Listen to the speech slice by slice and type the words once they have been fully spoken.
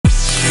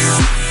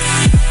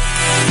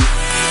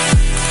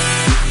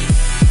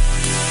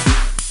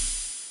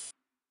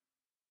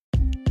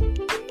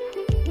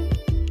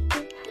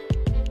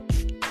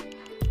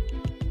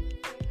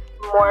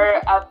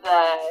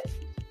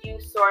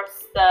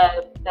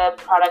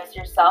the products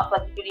yourself.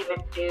 Like you could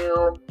even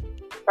do,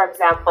 for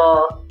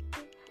example,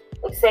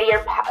 like say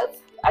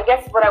I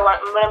guess what I'm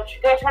gonna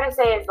try to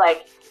say is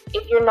like,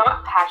 if you're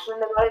not passionate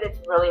about it, it's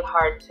really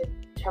hard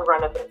to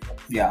run a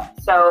business. Yeah.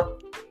 So,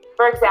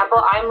 for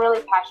example, I'm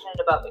really passionate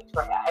about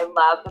Victoria. I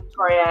love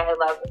Victoria. I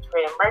love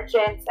Victoria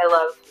merchants. I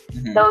love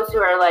those who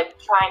are like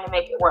trying to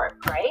make it work,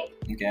 right?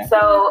 Okay.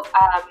 So,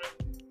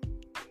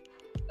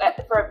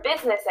 for a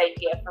business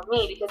idea for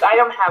me, because I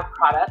don't have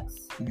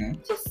products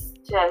to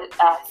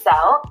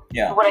sell,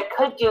 what I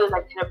could do is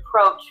I could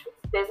approach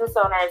business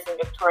owners in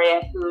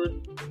Victoria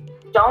who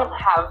don't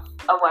have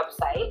a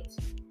website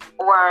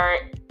or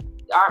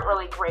aren't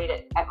really great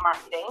at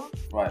marketing,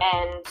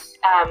 and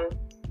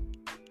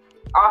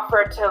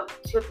offer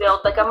to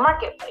build like a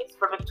marketplace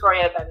for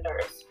Victoria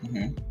vendors.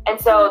 And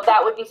so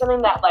that would be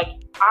something that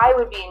like I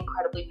would be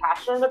incredibly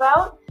passionate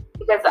about,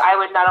 because I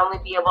would not only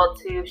be able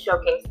to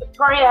showcase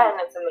Victoria and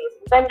its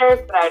amazing vendors,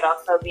 but I would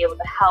also be able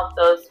to help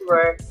those who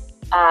are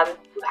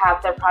who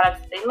have their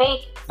products that they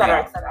make, et cetera,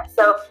 et cetera.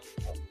 So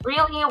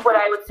really what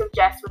I would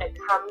suggest when it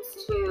comes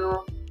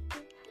to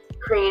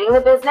creating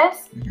the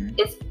business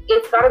is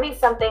it's got to be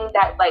something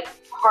that like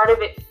part of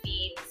it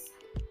feeds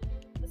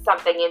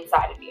something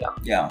inside of you.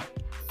 Yeah.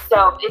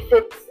 So if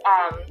it's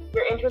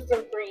your interest in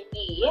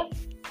 3D,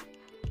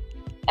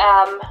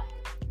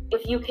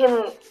 if you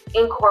can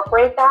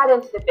incorporate that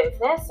into the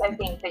business, I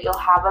think that you'll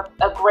have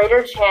a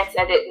greater chance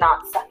at it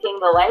not sucking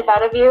the life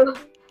out of you,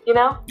 you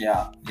know?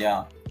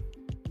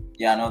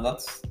 Yeah, no,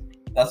 that's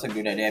a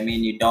good idea. I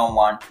mean, you don't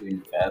want to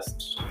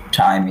invest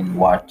time in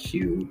what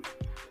you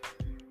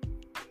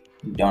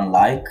don't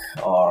like,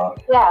 or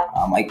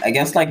I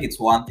guess like it's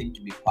one thing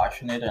to be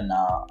passionate, and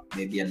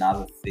maybe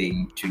another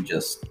thing to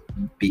just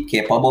be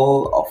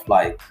capable of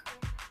like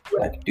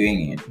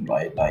doing it,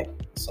 right? Like,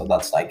 so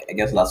that's like, I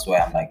guess that's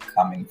where I'm like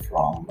coming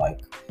from.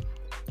 Like,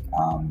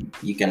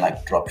 you can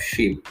like drop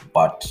ship,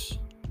 but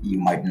you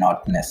might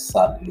not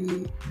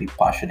necessarily be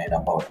passionate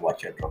about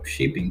what you're drop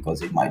shipping,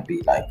 because it might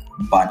be like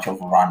a bunch of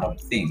random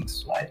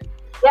things, right?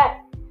 Yeah.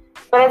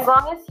 But as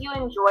long as you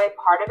enjoy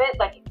part of it,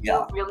 like if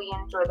you really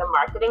enjoy the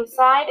marketing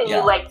side and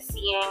you like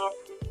seeing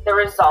the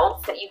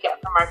results that you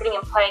get from marketing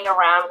and playing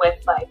around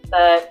with like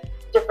the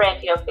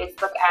different,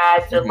 Facebook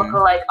ads or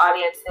lookalike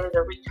audiences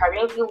or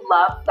retargeting, if you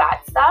love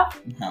that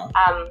stuff,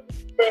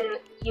 then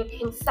you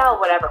can sell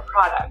whatever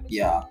product.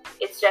 Yeah.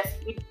 It's just,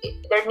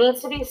 there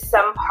needs to be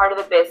some part of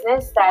the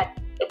business that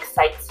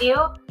excites you.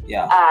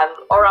 Yeah.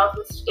 Or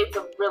else it's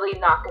really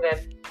not going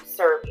to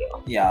serve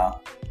you. Yeah.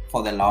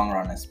 For the long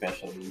run,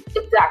 especially.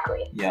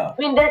 Exactly. Yeah. I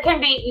mean,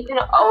 you can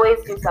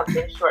always do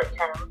something short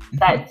term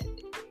that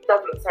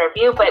doesn't serve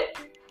you, but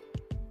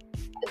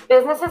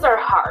businesses are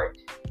hard.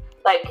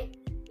 Like,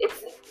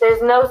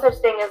 there's no such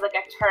thing as like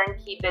a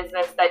turnkey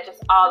business that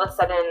just all of a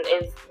sudden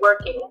is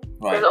working.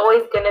 Right. There's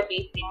always going to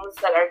be things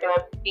that are going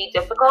to be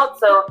difficult.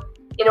 So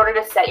in order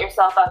to set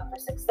yourself up for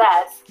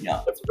success,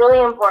 it's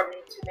really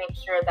important to make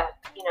sure that,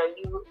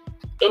 you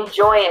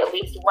enjoy at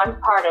least one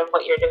part of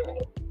what you're doing.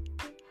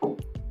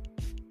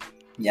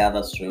 Yeah,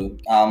 that's true.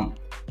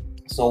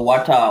 So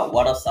what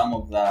are some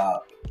of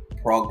the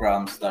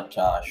programs that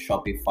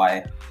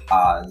Shopify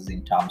has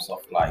in terms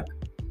of like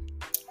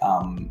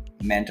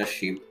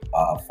mentorship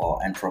for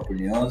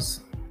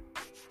entrepreneurs?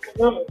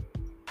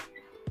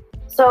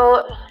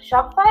 So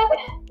Shopify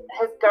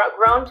has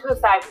grown to a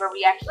size where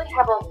we actually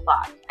have a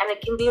lot, and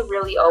it can be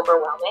really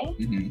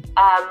overwhelming.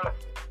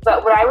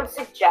 But what I would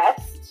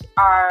suggest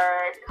are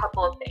a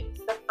couple of things.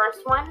 The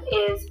first one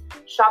is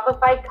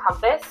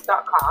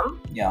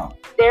shopifycompass.com. Yeah.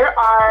 There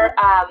are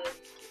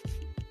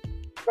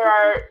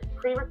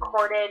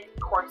pre-recorded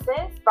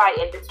courses by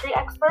industry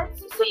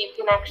experts, so you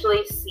can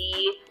actually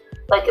see,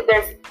 like,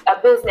 there's a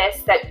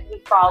business that we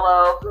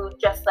follow who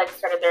just like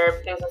started their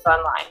business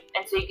online,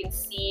 and so you can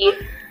see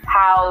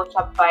how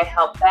Shopify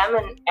helped them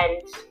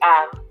and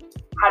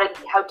how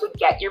to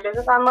get your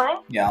business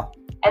online. Yeah.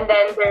 And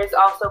then there's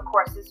also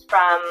courses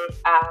from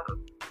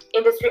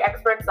industry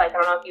experts, like, I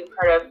don't know if you've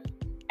heard of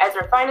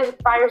Ezra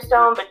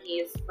Firestone, but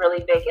he's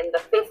really big in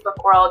the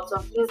Facebook world. So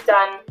he's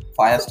done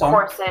Firestone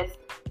courses.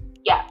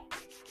 Yeah.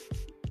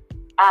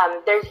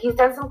 He's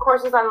done some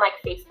courses on like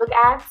Facebook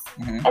ads,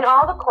 and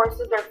all the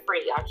courses are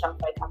free on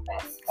Shopify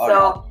Compass.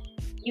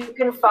 You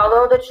can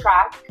follow the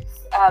tracks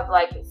of,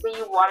 like, say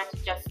you wanted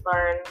to just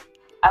learn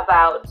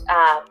about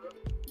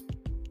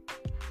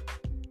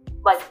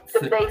like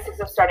the basics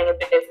of starting a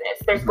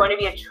business. There's going to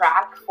be a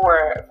track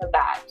for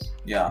that.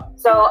 Yeah.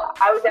 So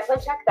I would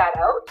definitely check that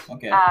out.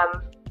 Okay.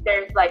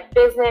 There's like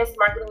business,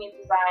 marketing and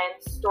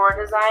design, store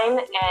design,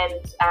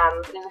 and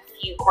there's a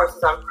few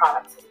courses on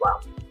products as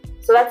well.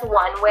 So that's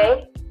one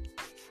way.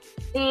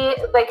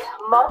 The like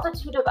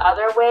multitude of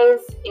other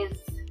ways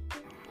is,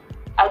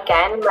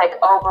 again, like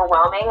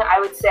overwhelming. I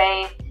would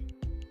say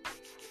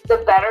the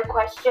better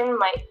question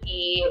might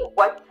be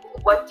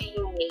what do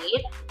you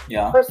need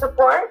for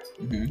support?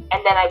 And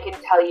then I can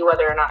tell you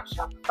whether or not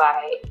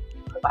Shopify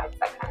provides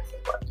that kind of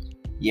support.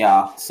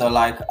 Yeah. So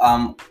like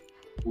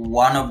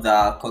one of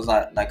the, cause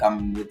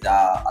I'm with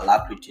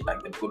Alacrity,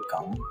 like the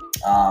bootcamp.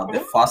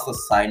 The first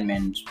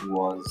assignment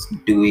was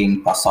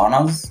doing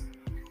personas.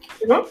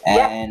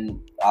 And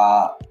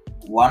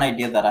one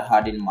idea that I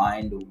had in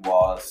mind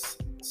was,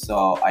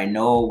 so I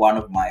know one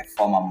of my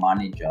former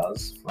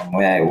managers from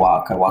where I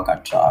work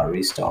at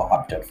Restore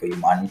Habitat for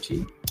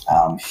Humanity.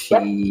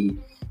 She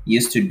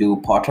used to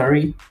do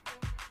pottery.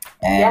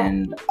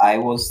 And I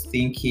was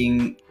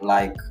thinking,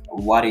 like,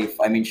 what if,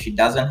 I mean, she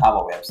doesn't have a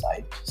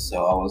website.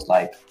 So I was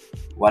like,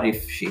 what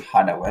if she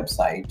had a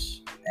website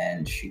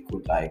and she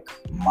could like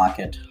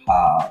market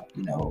her,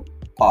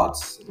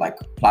 pots, like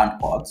plant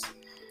pots.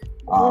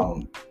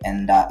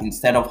 And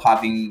instead of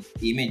having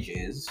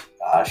images,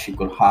 she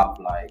could have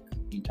like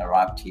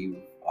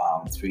interactive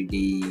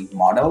 3D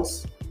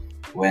models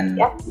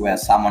where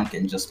someone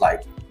can just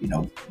like,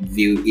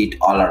 view it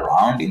all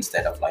around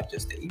instead of like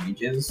just the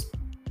images.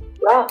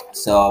 Wow.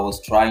 So I was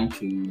trying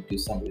to do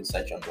some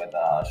research on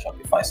whether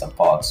Shopify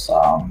supports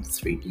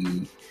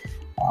 3D,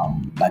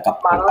 like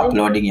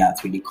uploading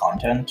 3D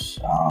content.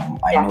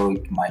 I know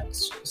it might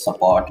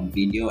support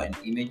video and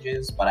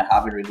images, but I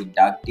haven't really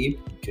dug deep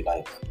into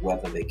like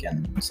whether they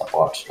can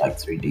support like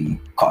 3D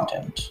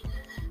content.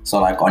 So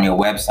like on your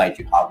website,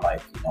 you have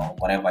like,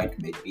 whatever it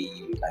may be,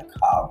 you like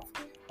have,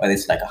 whether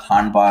it's like a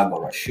handbag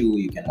or a shoe,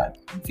 you can like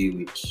view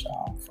it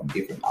from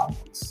different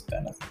angles,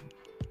 kind of thing.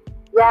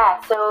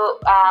 Yeah, so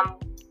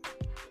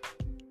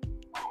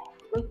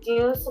we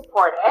do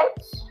support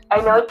it.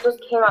 I know it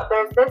just came out.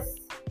 There's this,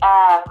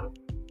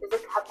 there's a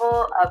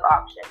couple of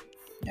options.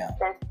 Yeah.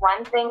 There's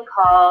one thing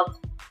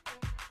called,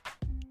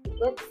 I think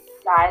it's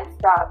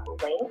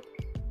size.link.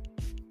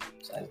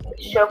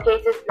 It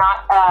showcases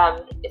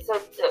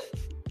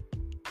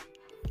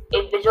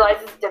it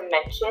visualizes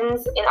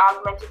dimensions in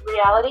augmented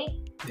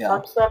reality. Yeah. So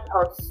I'm just gonna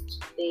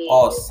post the.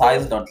 Oh,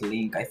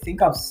 size.link. I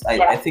think I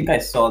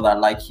saw that.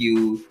 Like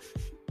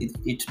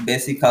it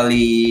basically,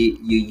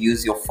 you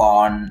use your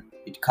phone,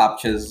 it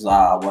captures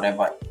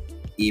whatever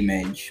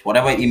image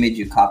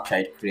you capture,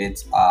 it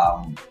creates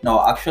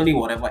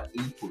whatever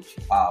input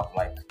you have,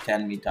 like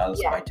 10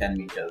 meters by 10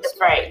 meters. That's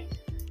right.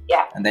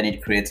 Yeah. And then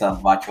it creates a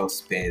virtual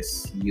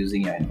space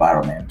using your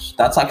environment.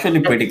 That's actually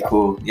pretty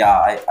cool. Yeah,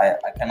 I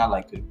kind of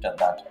like looked at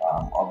that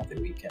over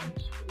the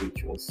weekend,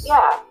 which was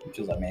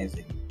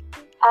amazing.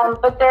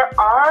 But there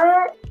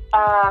are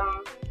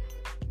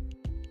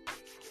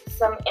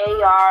some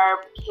AR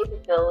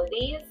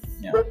capabilities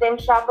within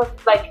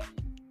Shopify, like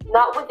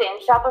not within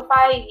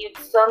Shopify. You'd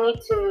still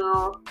need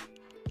to,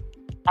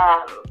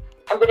 I'm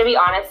going to be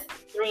honest,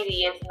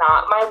 3D is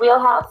not my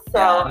wheelhouse,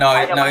 so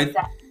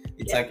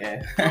it's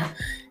okay.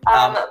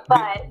 But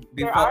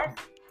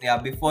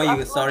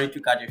sorry to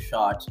cut you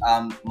short.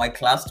 My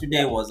class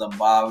today was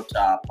about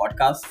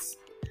podcasts,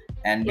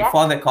 and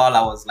before the call,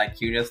 I was like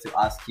curious to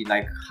ask you,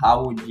 like,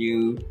 how would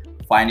you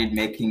find it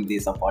making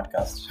this a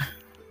podcast?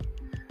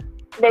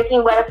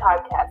 Making what a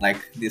podcast?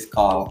 Like this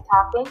call. Just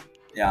talking?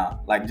 Yeah,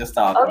 like just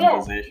our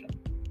conversation.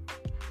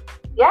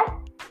 Yeah.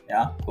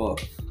 Yeah, cool.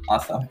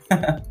 Awesome.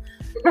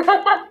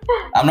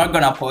 I'm not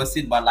gonna post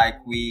it, but like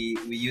we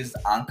use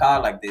Anchor,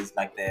 like there's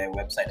like the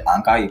website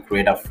Anchor. You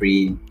create a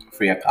free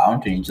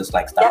account and you just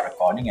like start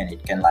recording, and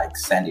it can like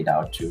send it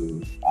out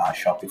to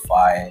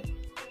Shopify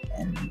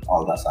and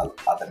all those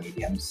other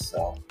mediums.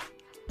 So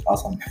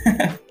awesome.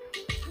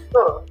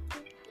 Cool.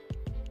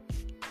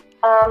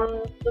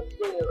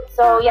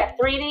 So yeah,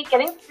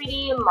 getting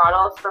 3D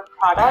models for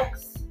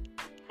products.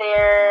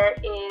 There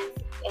is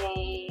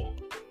a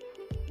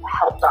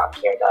help doc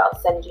here that I'll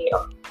send you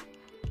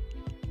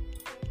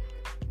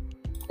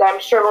that I'm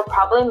sure will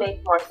probably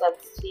make more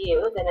sense to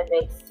you than it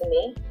makes to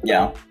me.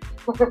 Yeah.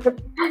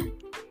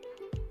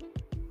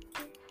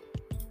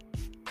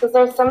 Is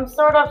there some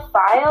sort of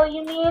file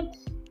you need?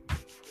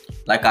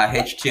 Like a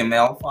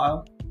HTML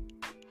file?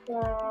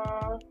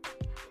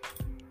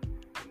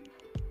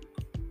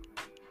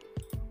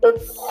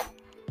 It's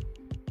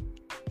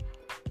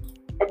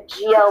a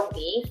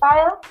GLB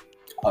file.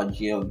 Oh,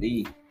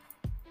 GLB.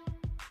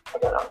 I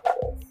don't know what that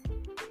is.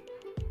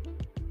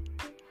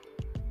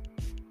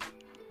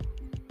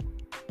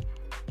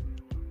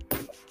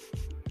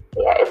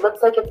 Yeah, it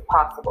looks like it's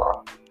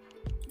possible.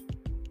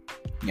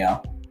 Yeah.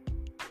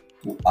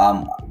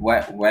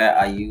 Where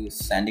are you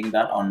sending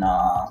that on?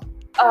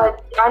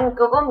 On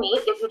Google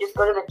Meet. If you just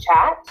go to the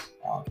chat.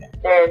 Okay.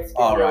 There's.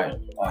 All right.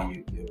 Oh,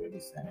 you already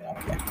sent it.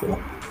 Okay, cool.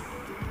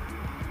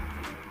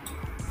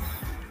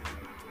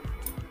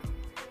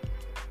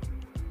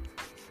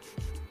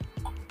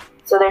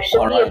 So there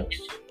should be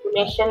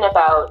information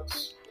about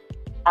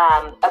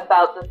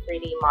the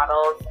 3D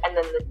models and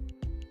then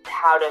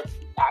how to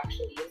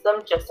actually use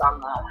them just on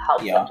the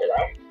help center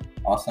there.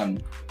 Awesome.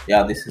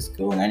 Yeah, this is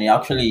cool. And it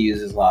actually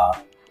uses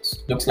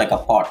looks like a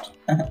pot.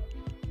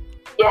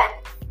 Yeah,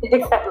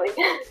 exactly.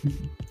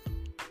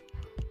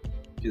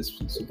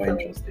 Just super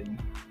interesting.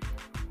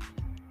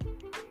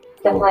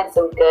 Definitely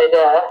some good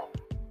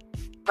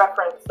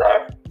reference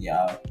there.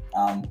 Yeah.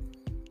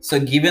 So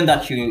given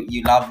that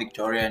you love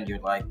Victoria and you're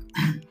like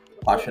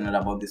passionate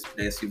about this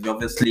place, you've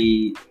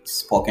obviously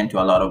spoken to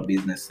a lot of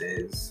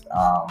businesses.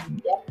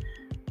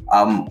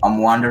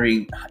 I'm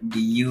wondering,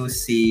 do you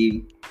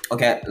see,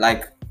 okay,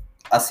 like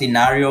a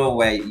scenario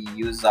where you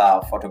use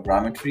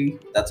photogrammetry?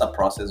 That's a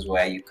process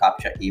where you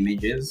capture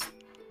images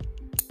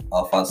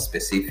of a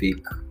specific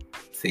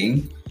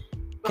thing.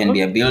 Can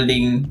be a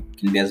building,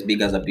 can be as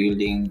big as a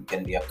building,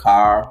 can be a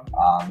car,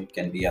 it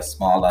can be as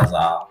small as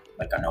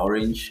an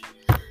orange.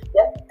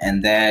 Yep.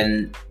 And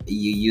then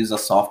you use a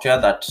software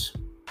that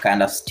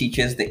kind of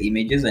stitches the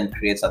images and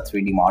creates a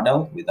 3D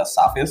model with a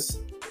surface.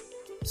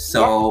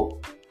 So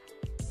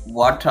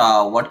what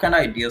kind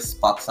of ideas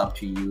sparks up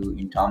to you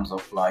in terms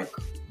of like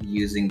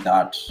using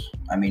that?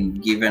 I mean,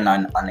 given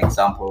an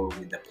example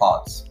with the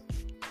pots,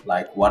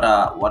 like what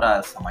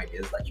are some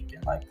ideas that you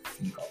can like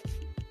think of?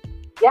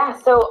 Yeah,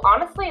 so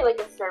honestly, like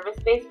a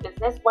service-based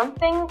business, one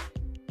thing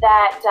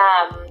that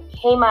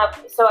came up,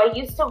 so I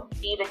used to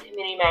be the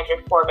community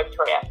manager for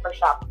Victoria for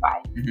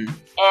Shopify.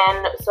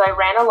 And so I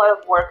ran a lot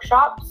of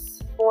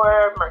workshops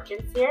for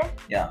merchants here.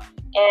 Yeah.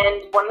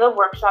 And one of the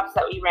workshops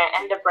that we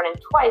ended up running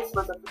twice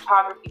was a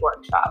photography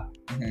workshop.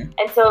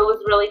 And so it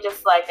was really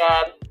just like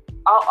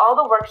all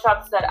the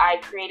workshops that I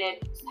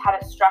created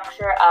had a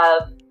structure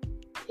of,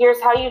 here's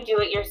how you do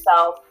it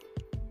yourself,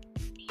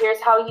 here's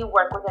how you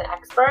work with an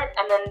expert,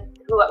 and then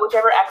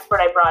whichever expert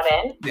I brought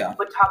in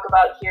would talk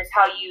about here's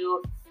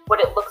what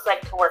it looks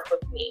like to work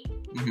with me.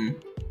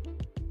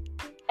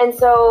 And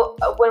so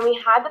when we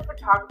had the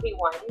photography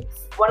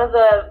ones, one of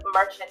the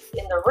merchants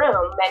in the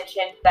room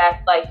mentioned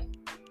that like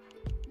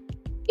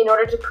in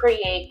order to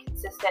create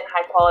consistent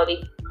high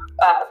quality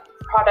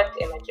product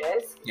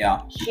images,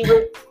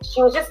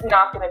 she was just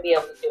not going to be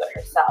able to do it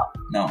herself.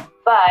 No.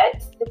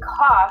 But the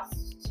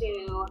cost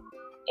to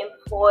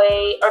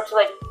employ or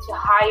to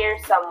hire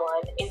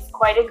someone is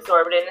quite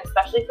exorbitant,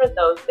 especially for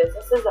those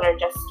businesses that are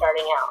just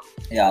starting out.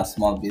 Yeah,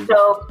 small business.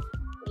 So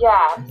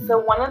so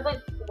one of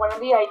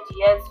the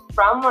ideas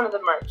from one of the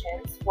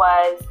merchants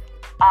was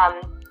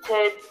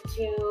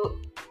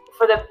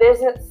for the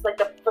business, like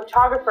the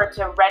photographer,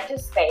 to rent a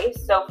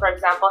space. So for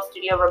example,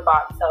 Studio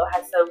Robotso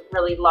has a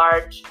really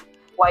large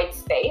white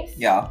space.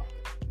 Yeah.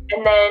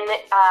 And then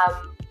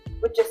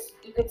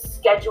you could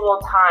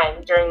schedule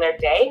time during their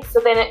day. So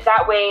then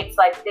that way it's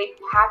like they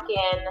pack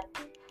in,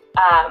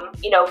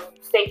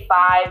 say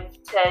 5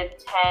 to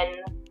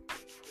 10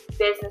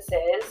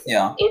 businesses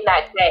in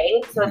that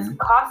day. So it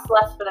costs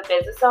less for the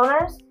business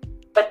owners,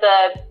 but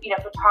the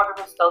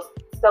photographer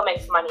still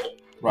makes money.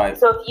 Right.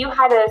 So if you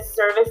had a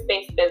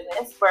service-based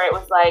business where it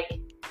was like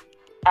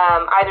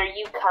either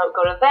you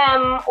go to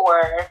them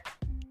or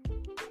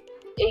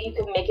you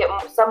can make it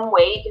some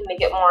way you can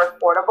make it more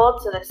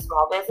affordable to the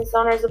small business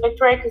owners of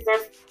Victoria, because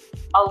there's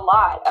a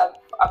lot of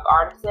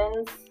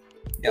artisans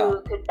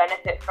who could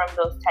benefit from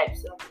those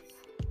types of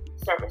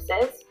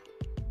services.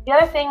 The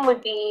other thing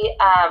would be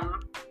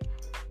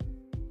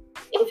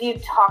if you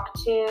talk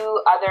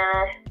to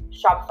other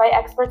Shopify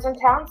experts in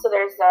town. So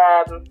there's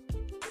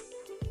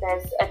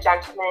a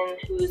gentleman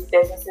whose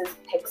business is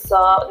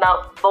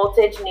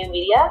Voltage New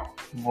Media.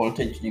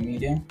 Voltage New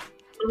Media?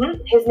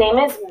 His name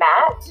is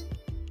Matt,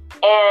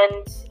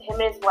 and him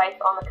and his wife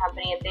own the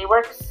company, and they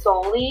work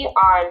solely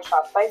on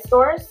Shopify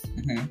stores.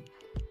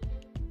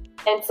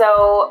 And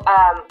so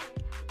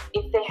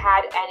if they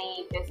had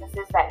any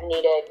businesses that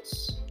needed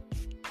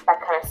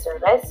that kind of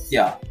service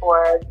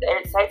for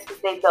their sites,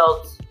 because they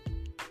build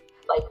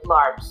like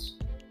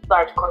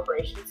large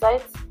corporation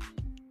sites.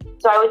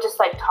 So I would just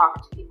like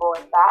talk to people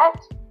like that.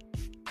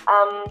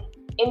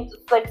 In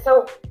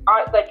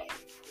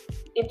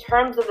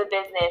terms of the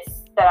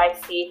business that I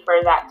see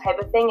for that type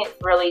of thing, it's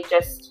really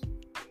just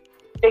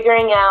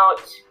figuring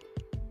out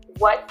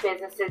what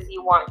businesses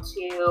you want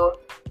to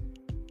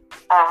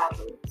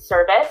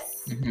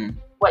service,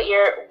 what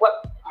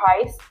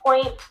price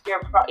point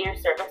your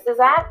service is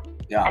at,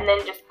 and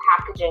then just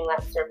packaging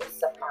that service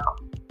somehow.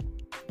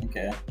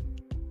 Okay.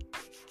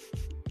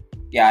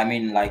 Yeah, I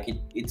mean, like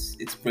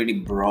it's pretty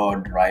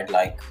broad, right?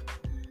 Like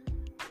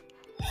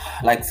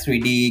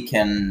 3D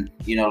can,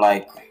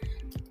 like,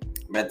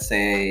 let's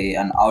say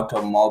an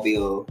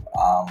automobile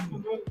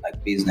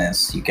like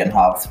business, you can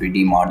have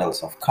 3D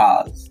models of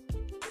cars.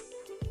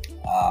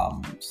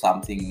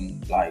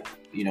 Something like,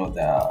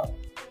 the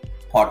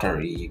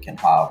pottery, you can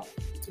have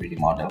 3D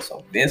models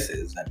of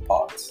vases and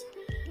pots.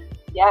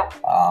 Yeah.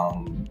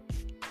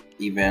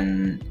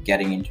 Even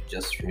getting into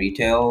just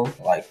retail,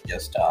 like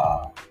just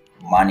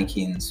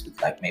mannequins with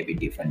like maybe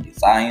different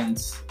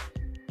designs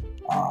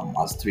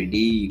as 3D,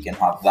 you can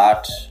have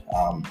that.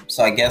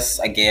 So I guess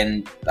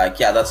again, like,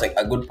 that's like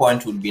a good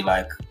point would be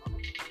like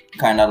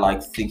kind of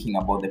like thinking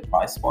about the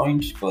price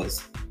point,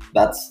 because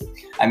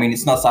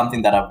it's not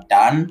something that I've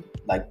done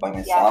like by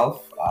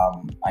myself.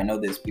 I know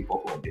there's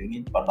people who are doing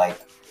it, but like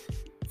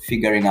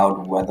figuring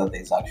out whether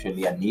there's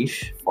actually a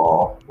niche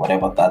for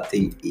whatever that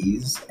thing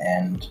is,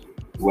 and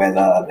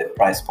whether the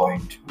price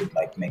point would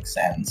like make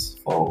sense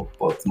for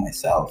both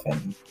myself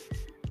and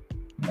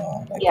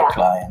the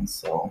clients.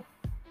 So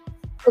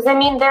because I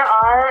mean there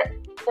are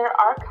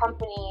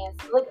companies,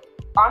 like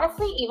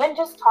honestly, even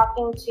just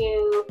talking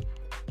to,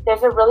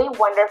 there's a really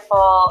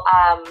wonderful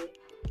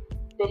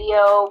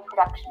video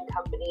production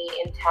company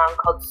in town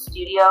called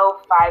Studio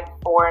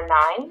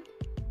 549.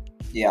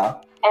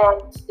 Yeah.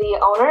 And the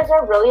owners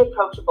are really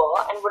approachable.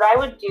 And what I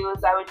would do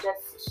is I would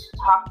just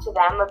talk to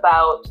them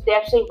about, they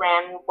actually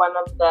ran one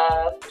of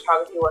the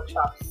photography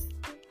workshops.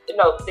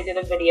 No, they did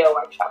a video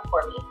workshop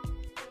for me.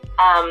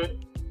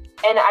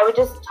 And I would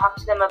just talk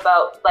to them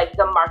about like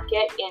the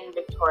market in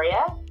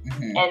Victoria,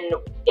 and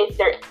if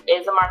there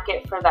is a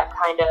market for that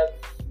kind of,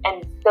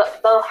 and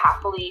they'll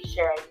happily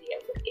share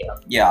ideas with you.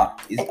 Yeah.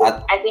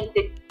 I think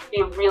they'd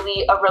be a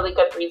really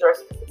good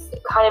resource because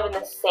it's kind of in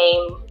the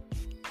same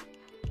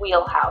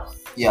wheelhouse.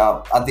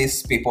 Yeah. Are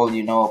these people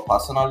you know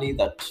personally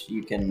that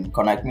you can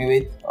connect me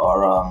with,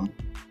 or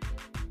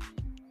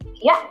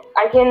Yeah,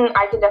 I can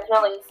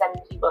definitely send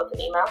you both an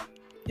email.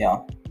 Yeah.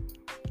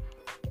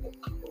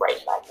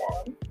 Write that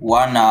down.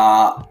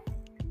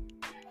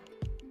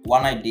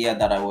 One idea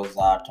that I was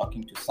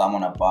talking to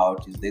someone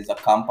about is there's a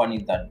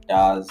company that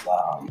does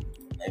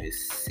let me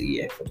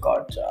see, I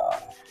forgot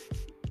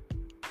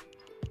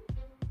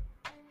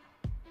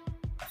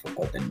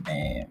the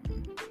name.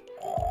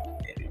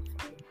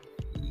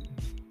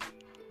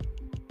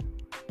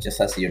 Just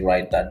as you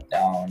write that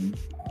down.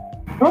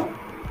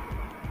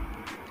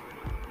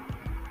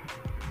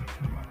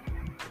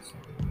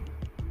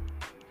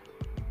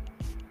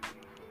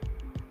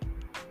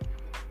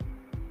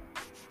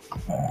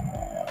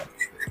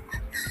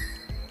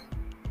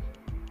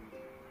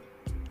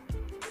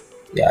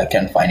 Yeah, I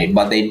can't find it,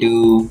 but they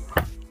do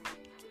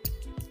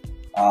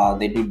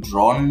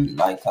drone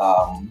like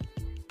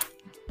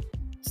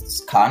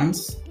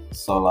scans.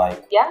 So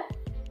like, yeah,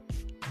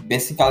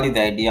 basically the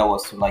idea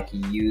was to like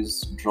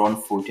use drone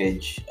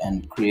footage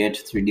and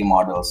create 3D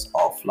models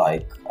of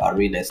like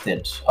real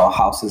estate or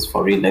houses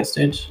for real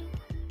estate.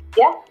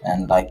 Yeah.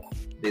 And like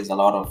there's a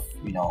lot of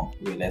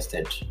real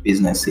estate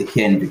business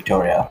here in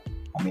Victoria.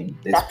 I mean,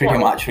 there's Definitely.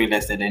 Pretty much real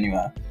estate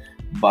anywhere.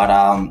 But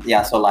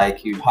yeah, so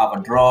like you have a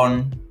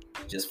drone,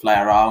 just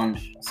fly around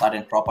a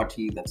certain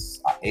property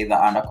that's either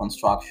under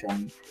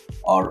construction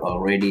or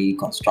already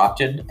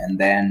constructed, and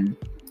then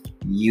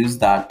use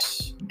that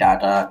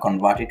data,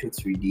 convert it to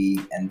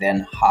 3D, and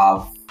then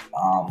have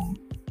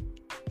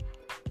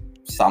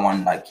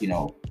someone like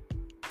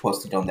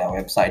post it on their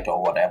website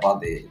or whatever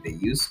they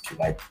use to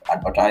like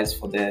advertise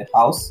for the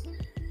house.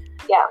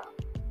 Yeah.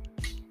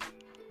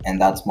 And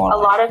that's more a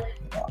lot of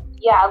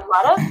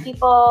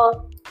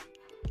people,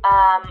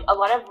 a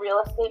lot of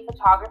real estate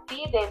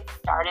photography, they've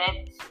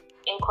started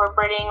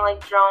incorporating like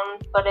drone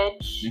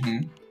footage.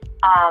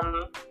 I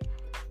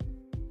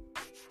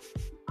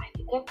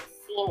think I've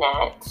seen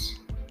it.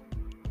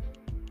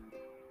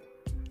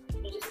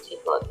 Let me just take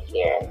a look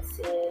here and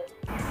see.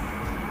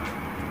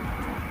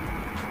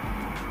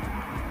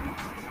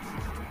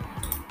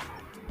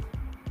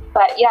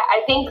 But yeah,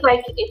 I think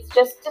like it's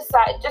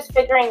just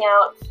figuring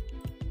out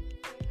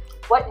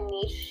what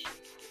niche,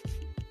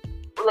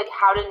 like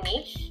how to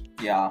niche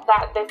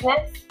that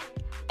business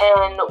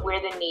and where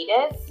the need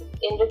is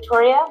in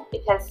Victoria,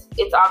 because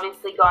it's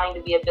obviously going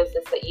to be a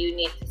business that you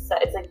need to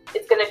set.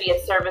 It's going to be a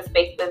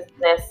service-based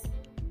business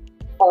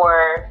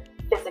for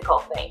physical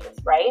things,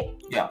 right?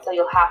 Yeah. So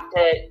you'll have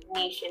to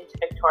niche into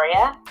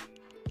Victoria,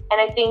 and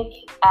I think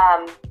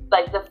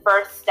like the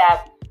first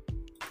step.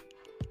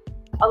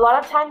 A lot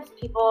of times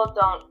people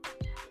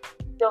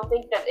don't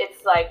think that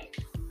it's like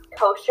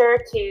kosher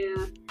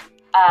to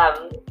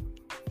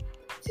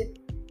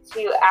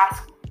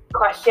ask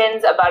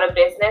questions about a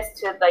business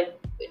to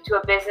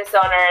a business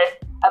owner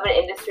of an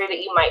industry that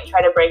you might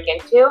try to break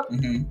into.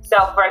 So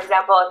for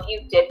example, if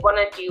you did want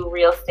to do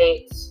real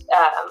estate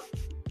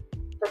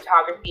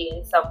photography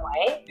in some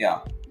way,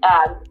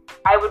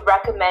 I would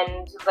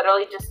recommend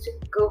literally just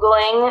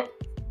Googling,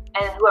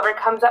 and whoever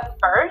comes up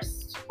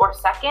first or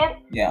second,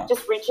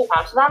 just reaching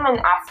out to them and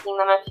asking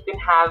them if you can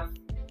have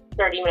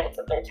 30 minutes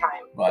of their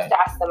time just to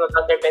ask them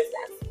about their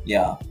business.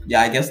 Yeah,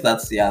 I guess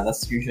that's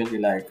usually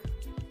like,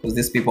 because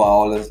these people are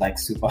always like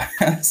super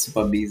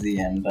super busy,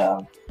 and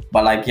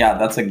but like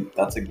that's a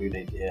good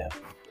idea.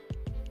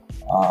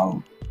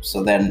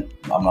 So then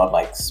I'm not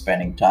like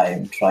spending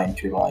time trying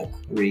to like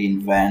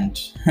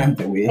reinvent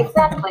the wheel.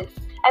 Exactly.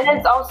 And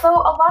it's also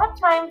a lot of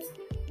times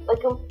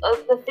like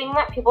the thing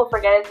that people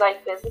forget is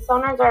like business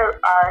owners are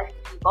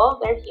people,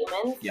 they're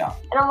humans. Yeah.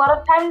 And a lot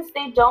of times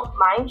they don't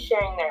mind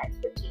sharing their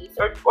expertise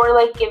or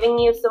like giving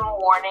you some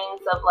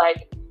warnings of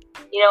like,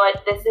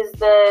 like this is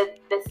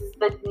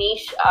the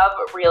niche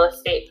of real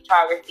estate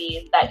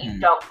photography that you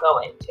don't go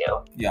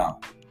into. Yeah.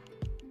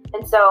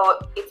 And so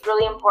it's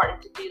really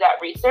important to do that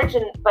research,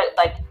 but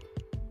like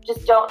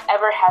just don't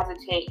ever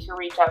hesitate to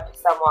reach out to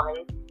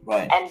someone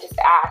and just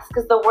ask,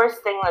 because the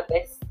worst thing that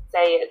they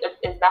say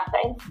is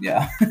nothing.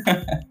 Yeah.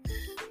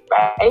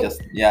 Right?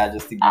 Just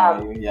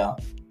ignore you. Yeah.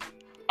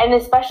 And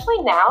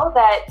especially now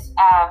that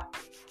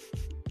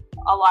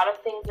a lot of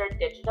things are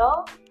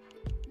digital,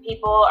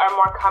 people are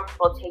more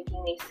comfortable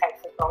taking these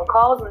types of phone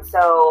calls, and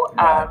so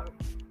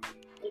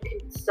you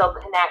can still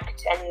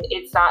connect, and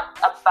it's not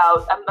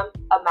about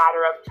a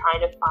matter of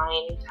trying to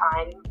find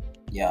time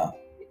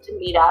to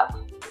meet up.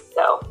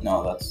 So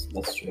no,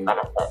 that's true.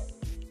 Benefit.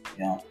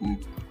 Yeah.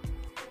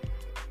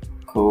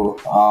 Cool.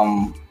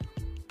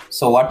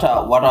 So what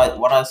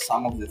are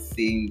some of the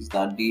things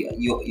that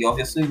you're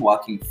obviously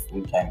working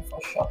full time for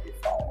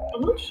Shopify, right?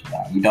 Mm-hmm.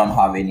 Yeah, you don't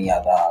have any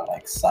other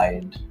like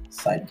side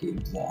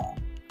gigs.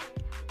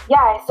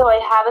 Yeah, so I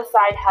have a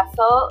side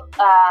hustle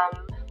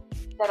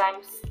that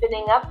I'm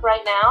spinning up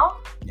right now.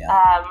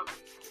 Yeah.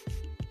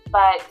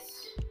 But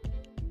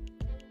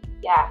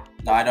yeah.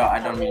 No, I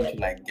don't mean to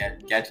like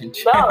get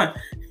into. No,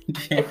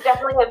 it's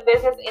definitely a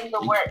business in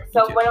the works.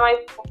 So one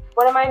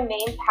of my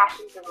main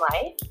passions in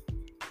life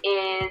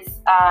is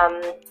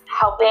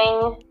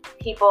helping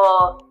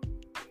people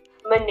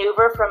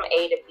maneuver from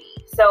A to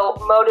B. So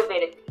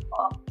motivated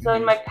people. So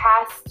in my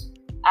past,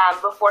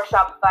 before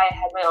Shopify, I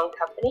had my own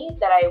company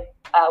that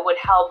I would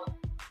help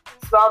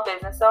small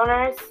business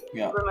owners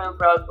remove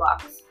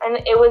roadblocks. And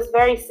it was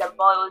very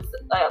simple. It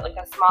was like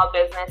a small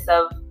business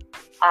of,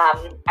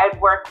 I'd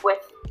work with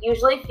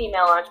usually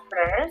female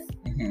entrepreneurs,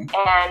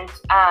 and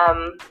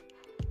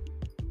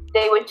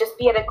they would just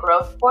be at a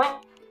growth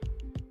point.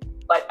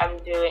 What I'm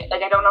doing,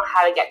 like I don't know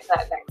how to get to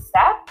that next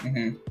step.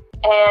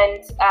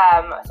 And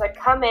so I'd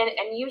come in,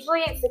 and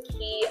usually it's the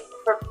key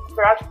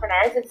for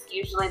entrepreneurs. It's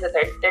usually that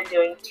they're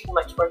doing too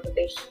much work that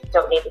they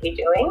don't need to be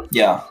doing.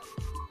 Yeah.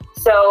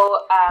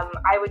 So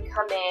I would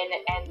come in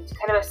and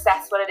kind of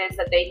assess what it is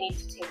that they need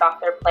to take off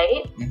their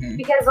plate,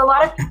 because a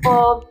lot of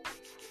people,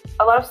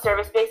 a lot of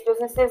service-based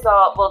businesses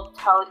will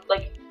tell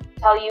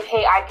you,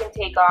 hey, I can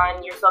take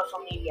on your social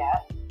media,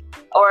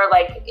 or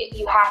like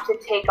you have to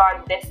take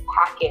on this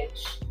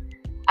package.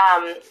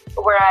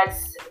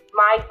 Whereas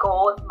my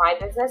goal with my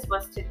business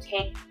was to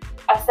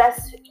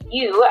assess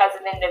you as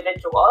an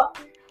individual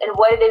and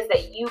what it is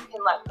that you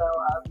can let go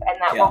of, and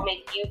that will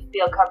make you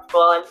feel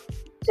comfortable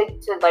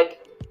and to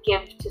like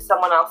give to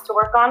someone else to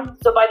work on.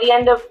 So by the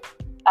end of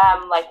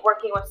like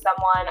working with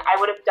someone, I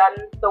would have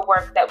done the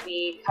work that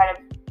we kind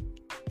of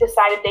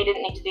decided they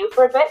didn't need to do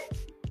for a bit,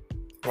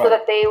 so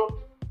that they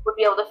would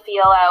be able to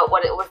feel out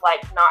what it was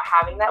like not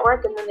having that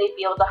work, and then they'd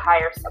be able to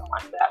hire someone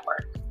for that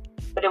work.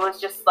 But it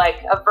was just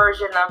like a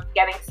version of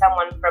getting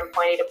someone from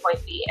point A to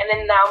point B. And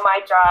then now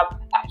my job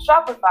at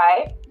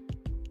Shopify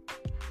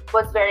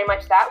was very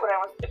much that. When I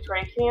was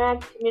Victoria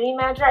Community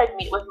Manager, I'd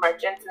meet with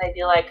merchants and they'd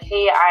be like,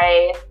 hey,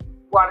 I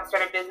want to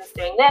start a business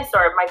doing this,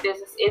 or my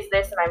business is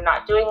this and I'm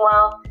not doing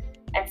well.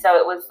 And so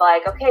it was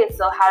like, okay,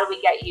 so how do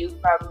we get you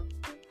from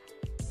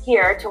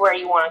here to where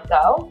you want to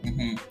go?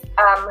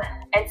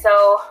 And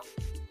so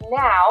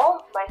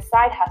now my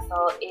side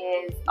hustle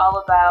is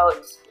all about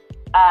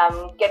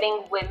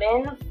getting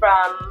women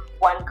from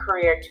one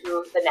career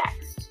to the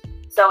next.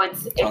 So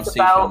it's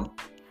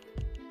about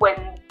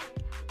when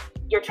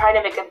you're trying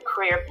to make a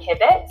career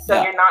pivot,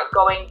 so you're not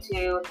going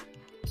to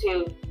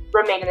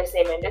remain in the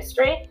same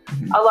industry.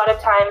 A lot of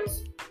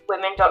times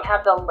women don't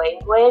have the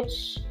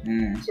language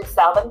to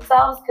sell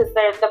themselves, because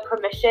the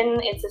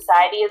permission in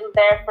society isn't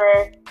there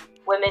for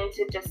women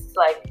to just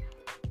like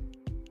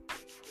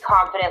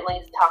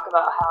confidently talk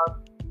about how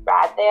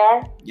rad they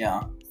are.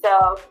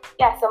 So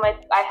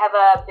I have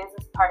a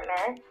business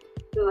partner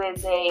who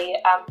is a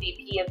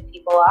VP of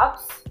People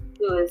Ops,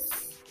 who is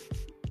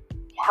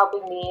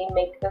helping me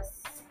make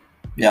this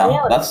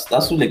reality.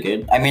 That's really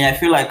good. I mean, I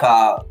feel like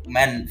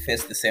men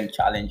face the same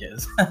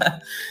challenges.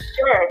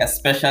 Sure.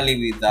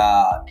 Especially with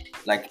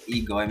like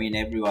ego. I mean,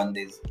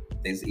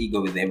 there's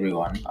ego with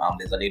everyone.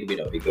 There's a little bit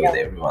of ego with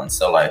everyone.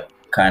 So like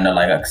kind of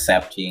like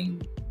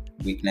accepting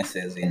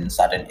weaknesses in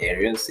certain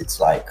areas, it's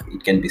like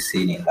it can be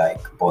seen in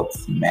like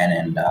both men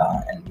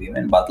and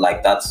women, but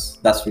like that's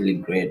really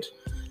great.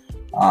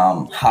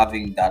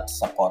 Having that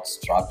support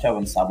structure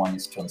when someone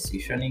is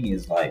transitioning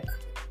is like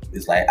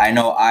I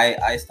know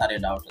I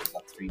started out as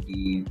a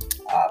 3D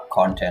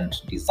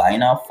content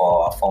designer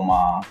for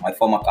my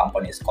former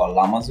company is called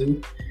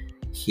Lamazoo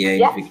here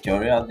in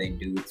Victoria. They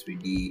do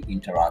 3D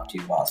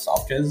interactive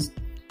softwares.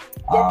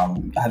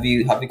 Have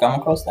you come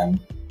across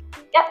them?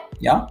 Yep.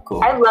 Yeah,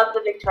 cool. I love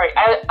the Victoria.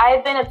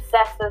 I've been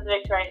obsessed with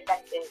Victorian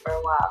tech scene for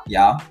a while.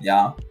 Yeah.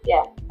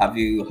 Have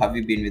you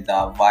been with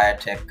the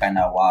Viatech kind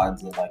of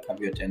awards? Or like, have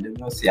you attended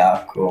those?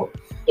 Yeah, cool.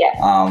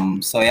 Yeah.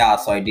 So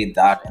I did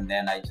that, and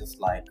then I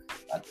just like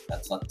at a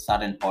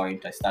certain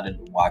point I started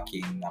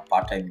working a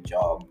part-time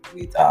job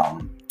with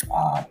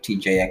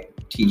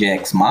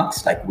TJX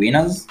Maxx, like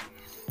Winners.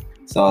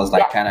 So I was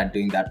like kind of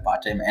doing that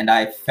part-time, and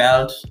I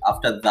felt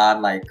after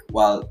that, like,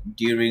 well,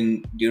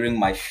 during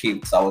my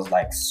shifts, I was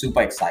like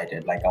super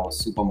excited, like I was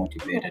super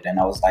motivated, and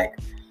I was like,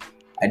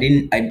 I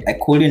didn't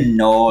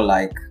know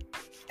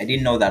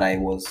that I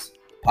was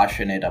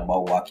passionate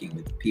about working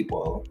with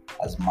people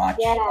as much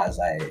as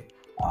I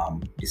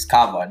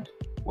discovered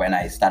when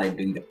I started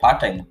doing the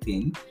part-time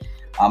thing.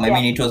 I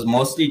mean, it was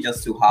mostly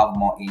just to have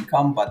more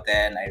income, but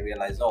then I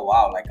realized, oh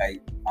wow, like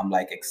I'm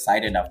like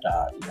excited after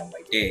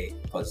my day,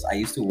 because I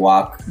used to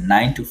work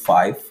 9 to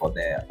 5 for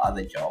the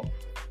other job,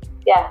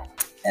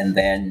 and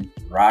then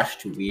rush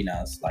to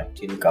Winners like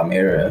till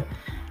Camera,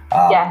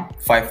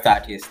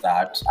 5:30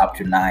 start up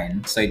to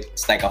 9, so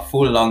it's like a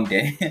full long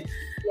day.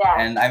 Yeah.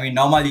 And I mean,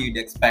 normally you'd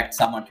expect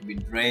someone to be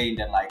drained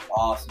and like,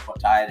 oh, super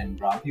tired and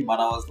grumpy. But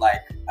I was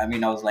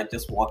like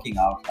just walking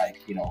out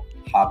like,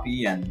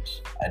 happy and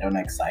I don't know,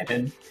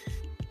 excited.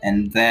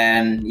 And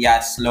then, I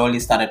slowly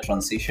started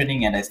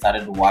transitioning and I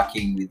started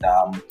working with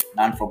a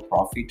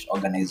non-for-profit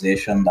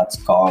organization that's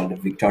called the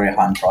Victoria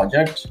Hand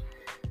Project.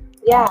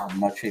 Yeah. I'm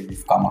not sure if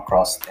you've come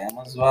across them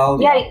as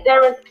well. Yeah, there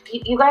was,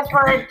 you guys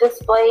were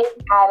displaying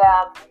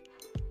at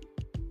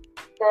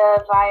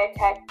the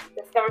Viatech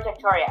Discover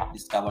Victoria.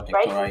 Discover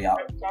Victoria,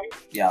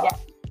 right?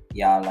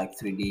 Yeah, like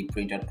 3D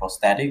printed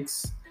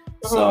prosthetics.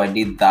 Mm-hmm. So I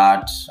did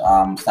that,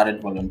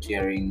 started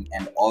volunteering,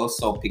 and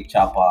also picked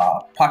up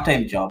a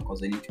part-time job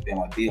because I need to pay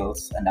my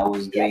bills. And I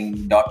was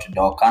doing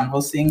door-to-door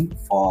canvassing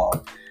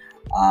for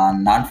a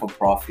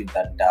non-for-profit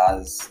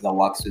that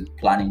works with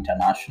Plan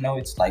International.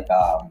 It's like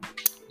a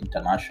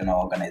international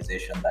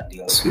organization that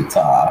deals with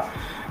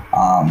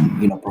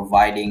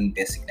providing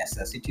basic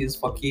necessities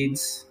for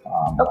kids,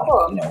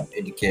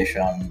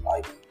 education,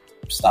 like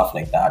stuff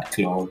like that,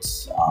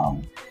 clothes.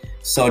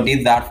 So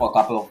did that for a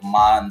couple of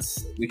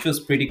months, which was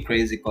pretty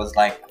crazy because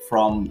like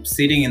from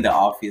sitting in the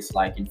office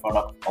like in front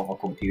of a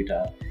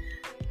computer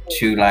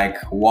to like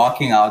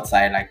walking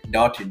outside like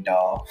door to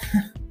door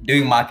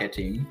doing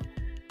marketing,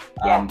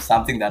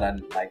 something that I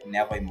like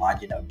never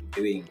imagined I'd be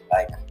doing.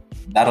 Like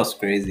that was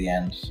crazy.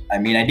 And I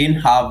mean, I didn't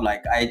have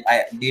like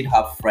I did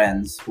have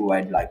friends who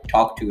I'd like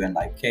talk to and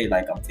like, hey,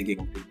 like I'm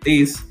thinking of doing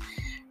this,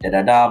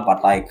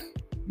 but like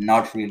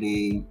not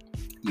really,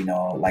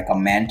 like a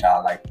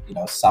mentor, like,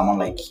 someone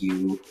like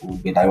you who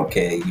would be like,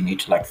 okay, you need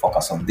to like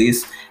focus on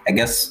this. I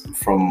guess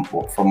from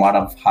what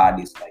I've heard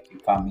is like you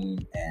come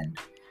in and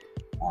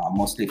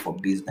mostly for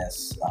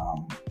business,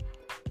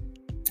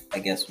 I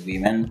guess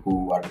women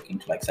who are looking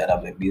to like set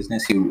up their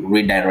business, you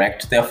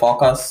redirect their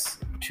focus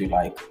to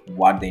like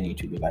what they need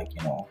to be like,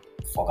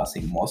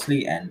 focusing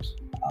mostly and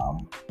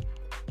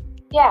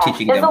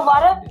teaching them. There's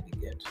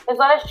a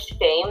lot of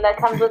shame that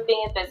comes with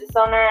being a business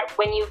owner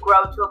when you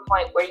grow to a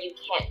point where you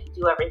can't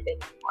do everything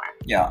anymore.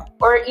 Yeah.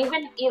 Or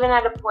even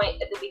at a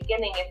point at the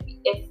beginning,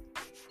 if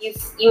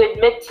you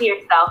admit to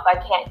yourself, I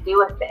can't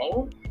do a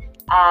thing.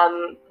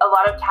 A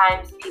lot of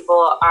times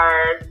people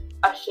are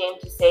ashamed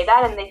to say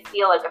that and they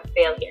feel like a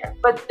failure.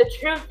 But the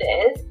truth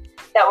is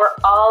that we're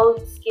all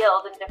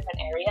skilled in different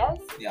areas.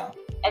 Yeah.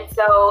 And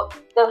so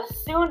the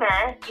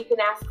sooner you can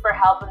ask for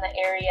help in the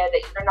area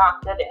that you're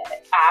not good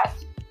at,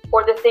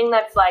 or the thing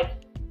that's like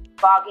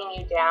bogging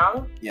you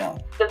down,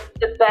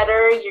 the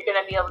better you're going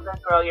to be able to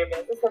grow your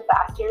business, the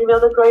faster you're going to be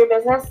able to grow your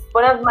business.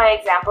 One of my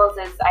examples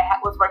is I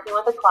was working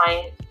with a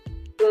client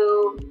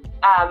who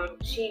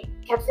she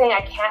kept saying,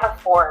 I can't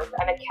afford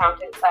an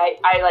accountant, so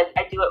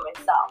I do it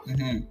myself.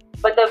 Mm-hmm.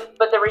 But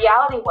the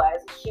reality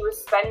was she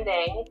was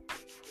spending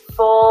a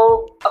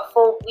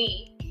full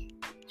week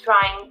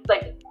trying,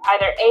 like,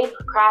 either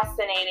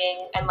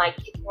procrastinating and like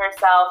kicking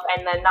herself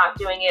and then not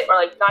doing it, or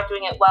like not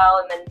doing it well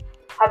and then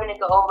having to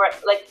go over it.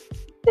 Like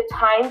the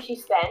time she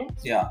spent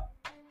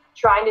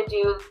trying to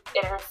do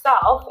it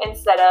herself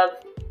instead of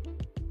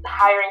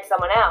hiring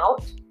someone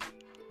out,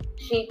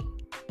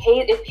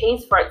 it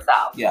pays for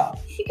itself. Yeah.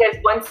 Because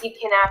once you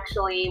can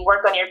actually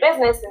work on your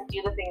business and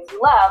do the things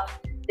you love,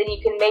 then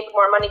you can make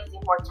more money because you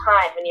have more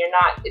time and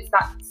it's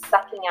not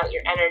sucking out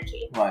your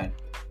energy. Right.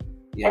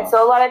 Yeah. And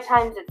so a lot of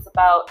times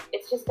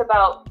it's just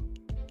about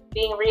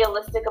being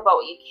realistic about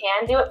what you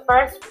can do at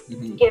first,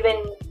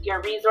 given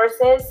your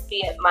resources,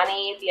 be it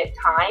money, be it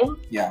time.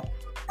 Yeah.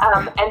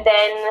 And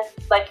then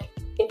like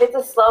if it's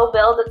a slow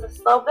build, it's a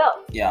slow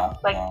build. Yeah.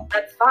 Like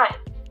that's fine.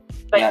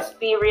 But just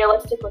be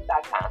realistic with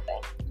that kind of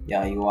thing.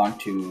 Yeah, you want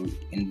to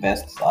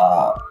invest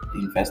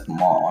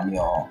more on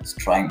your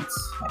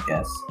strengths, I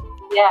guess.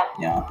 Yeah.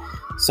 Yeah.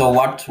 So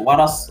what's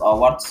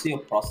your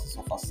process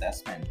of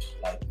assessment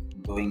like?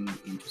 Going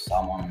into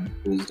someone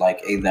who's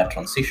like either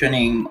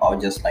transitioning or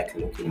just like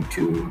looking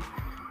to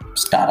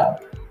start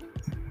up?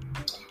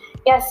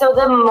 Yeah, so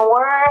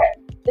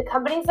the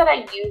companies that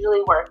I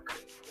usually worked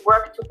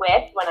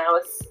with when I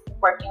was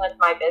working with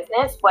my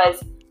business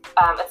was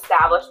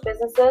established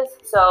businesses.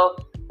 So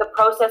the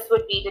process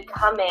would be to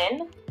come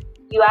in,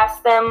 you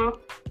ask them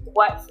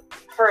what's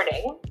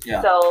hurting,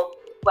 so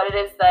what it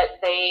is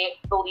that they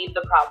believe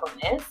the problem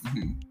is.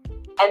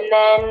 And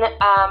then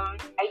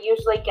I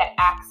usually get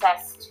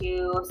access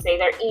to, say,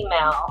 their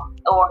email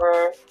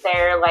or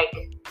their like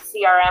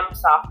CRM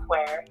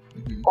software,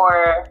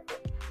 or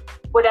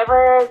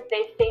whatever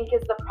they think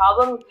is the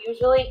problem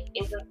usually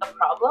isn't the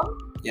problem.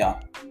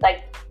 Yeah.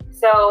 Like,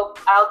 so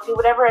I'll do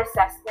whatever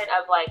assessment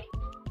of like,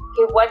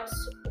 okay, what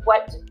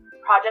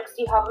projects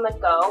do you have on the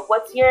go?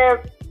 What's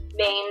your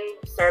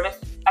main service?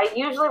 I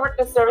usually work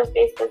with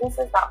service-based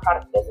businesses, not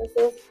product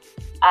businesses.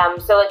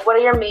 So like, what are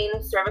your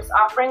main service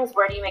offerings?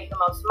 Where do you make the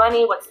most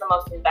money? What's the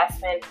most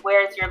investment?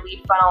 Where is your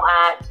lead funnel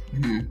at?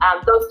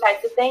 Those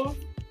types of things.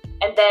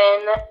 And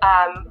then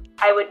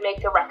I would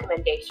make a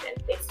recommendation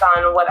based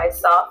on what I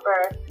saw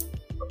for,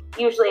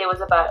 usually it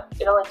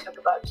only took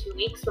about 2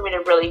 weeks for me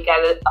to really get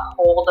a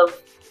hold of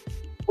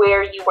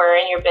where you were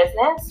in your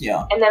business.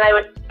 Yeah. And then I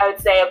would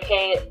say,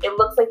 okay, it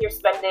looks like you're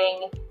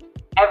spending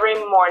every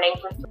morning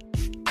for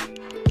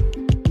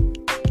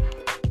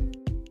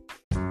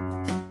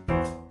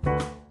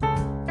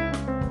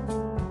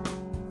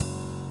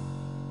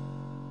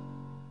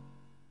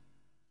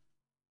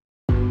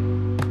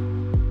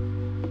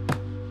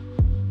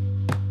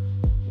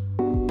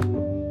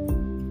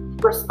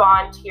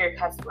respond to your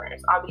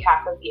customers on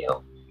behalf of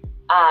you.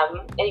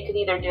 And you could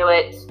either do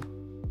it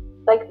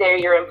like they're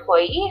your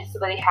employee, so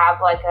they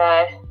have like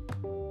a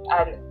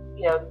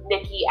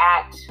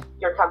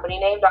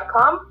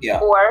Nikki@yourcompanyname.com,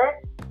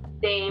 or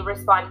they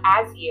respond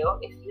as you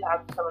if you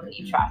have someone that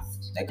you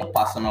trust. Like a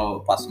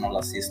personal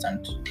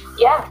assistant.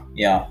 Yeah.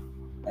 Yeah.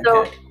 Okay.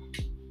 So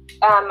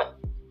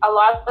a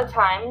lot of the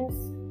times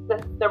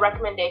the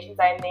recommendations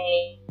I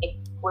make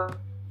with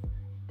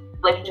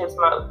relationships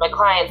with my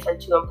clients are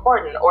too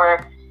important,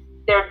 or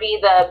there'd be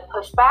the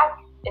pushback.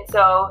 And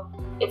so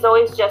it's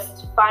always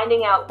just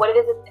finding out what it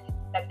is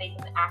that they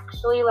can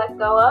actually let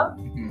go of.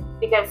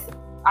 Because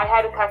I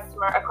had a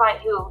client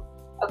who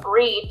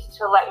agreed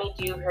to let me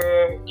do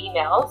her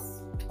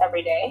emails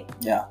every day.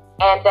 Yeah.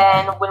 And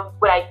then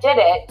when I did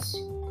it,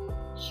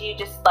 she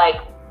just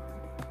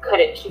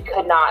she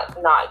could not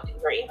do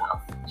her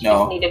emails. She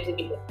just needed to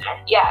be in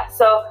there. Yeah.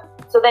 So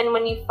then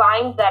when you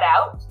find that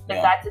out,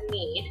 that that's a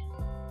need,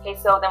 okay,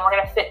 so then we're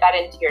going to fit that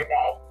into your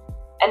day.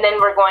 And then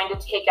we're going to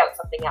take out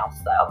something else,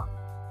 though,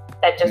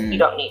 that just you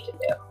don't need to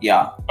do.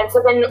 Yeah. And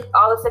so then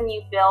all of a sudden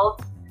you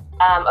build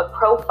a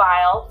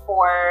profile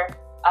for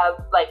a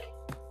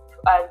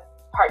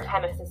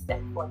part-time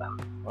assistant for them.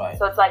 Right.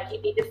 So it's like you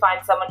need to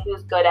find someone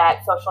who's good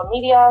at social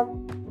media,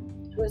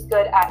 who's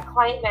good at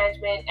client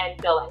management and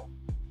billing.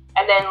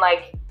 And then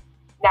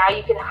now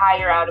you can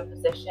hire out a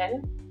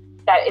position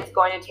that is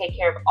going to take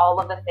care of all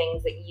of the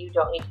things that you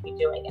don't need to be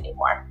doing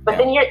anymore. But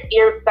then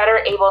you're better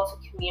able to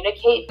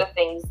communicate the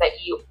things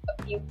that you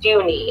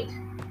do need.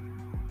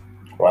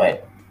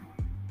 Right.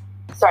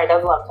 Sorry, that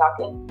was a lot of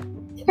talking.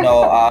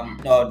 No,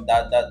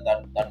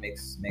 that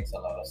makes a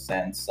lot of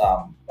sense.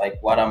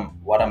 What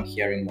I'm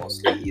hearing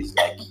mostly is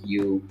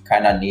you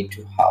kind of need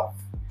to have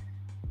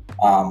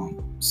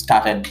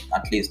started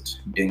at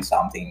least doing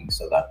something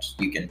so that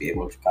you can be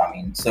able to come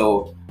in.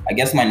 So I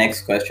guess my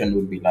next question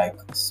would be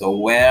so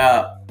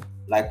where,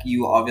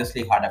 you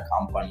obviously had a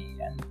company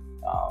and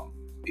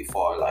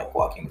before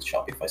working with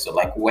Shopify. So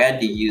where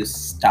do you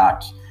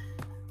start?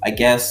 I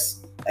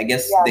guess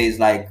there's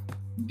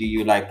do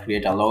you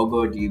create a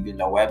logo? Do you build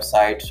a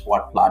website?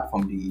 What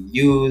platform do you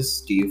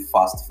use? Do you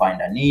first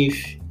find a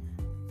niche?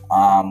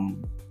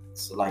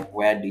 So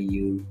where do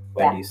you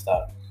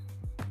start?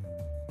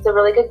 It's a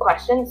really good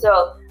question.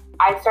 So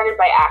I started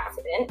by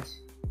accident,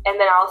 and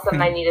then all of a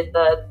sudden I needed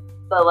the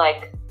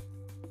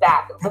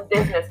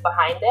business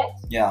behind it.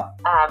 Yeah.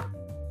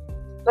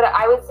 But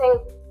I would say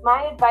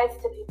my advice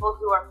to people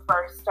who are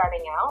first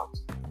starting out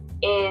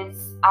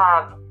is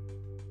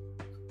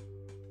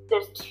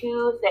there's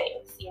two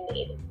things you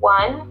need.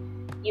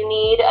 One, you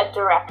need a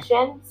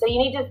direction. So you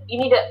need to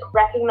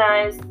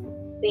recognize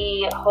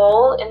the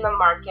hole in the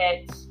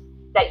market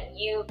that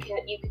you can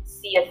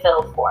see a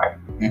fill for.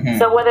 Mm-hmm.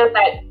 So whether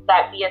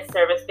that be a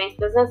service-based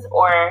business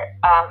or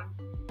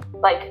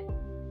that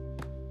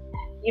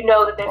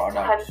there's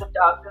tons of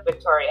dogs in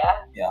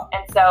Victoria. Yeah.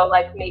 And so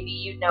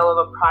maybe of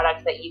a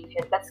product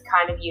that's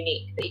kind of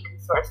unique that you can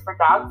source for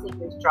dogs. You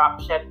can drop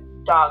ship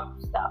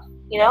dog stuff,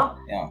 Yeah.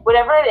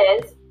 Whatever it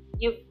is,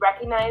 you've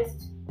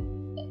recognized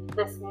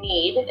this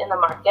need in the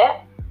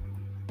market.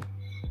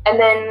 And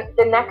then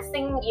the next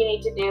thing you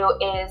need to do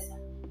is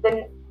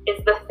the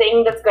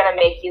thing that's going to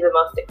make you the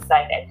most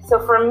excited. So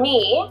for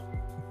me,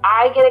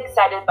 I get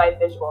excited by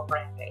visual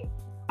branding.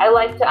 I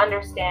like to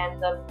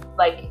understand the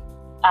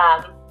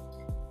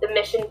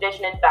mission,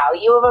 vision, and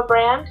value of a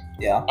brand.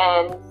 Yeah.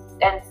 And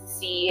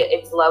see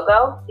its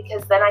logo,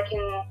 because then I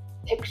can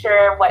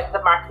picture what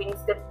the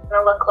marketing's going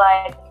to look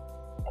like.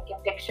 I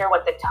can picture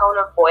what the tone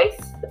of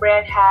voice the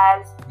brand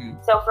has.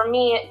 So for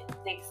me,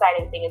 the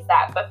exciting thing is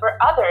that. But for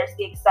others,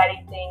 the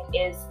exciting thing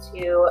is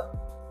to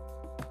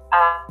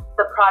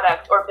the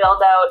product or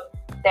build out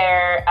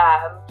their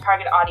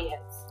target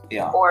audience.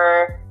 Yeah.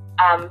 Or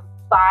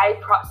buy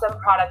some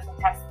products and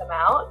test them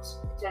out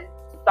to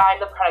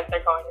find the product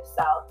they're going to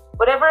sell.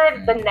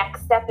 Whatever the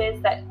next step is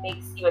that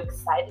makes you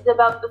excited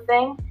about the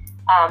thing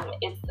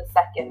is the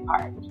second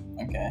part.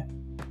 Okay.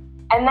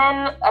 And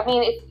then,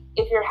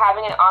 if you're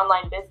having an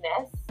online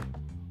business,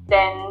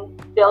 then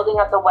building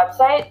up the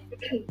website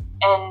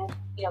and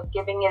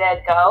giving it a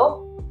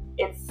go,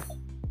 it's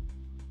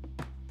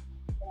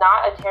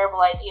not a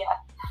terrible idea.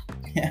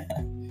 Yeah.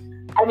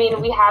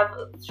 We have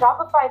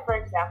Shopify, for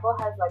example,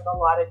 has a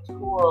lot of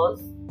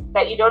tools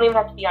that you don't even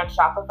have to be on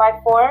Shopify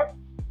for.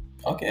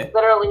 Okay.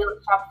 Literally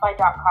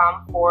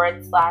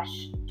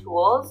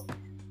shopify.com/tools.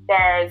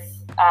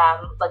 There's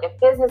a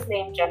business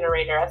name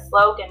generator, a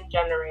slogan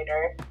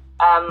generator.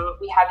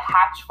 We have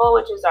Hatchful,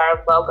 which is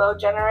our logo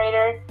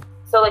generator.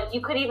 So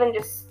you could even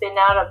just spin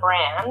out a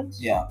brand.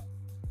 Yeah.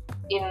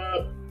 In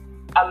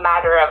a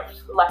matter of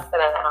less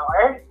than an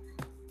hour,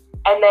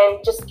 and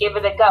then just give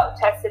it a go,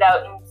 test it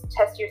out, and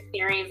test your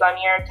theories on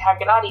your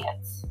target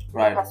audience.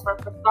 right. customer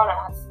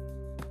personas.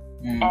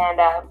 And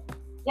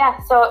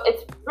so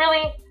it's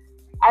really,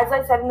 as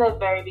I said in the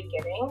very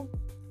beginning,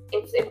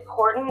 it's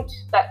important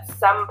that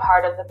some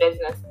part of the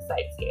business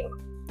excites you.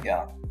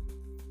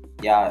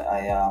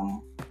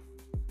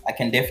 I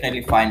can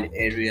definitely find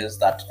areas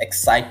that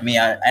excite me.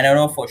 I don't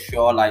know for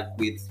sure, like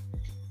with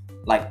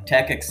like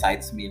tech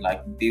excites me,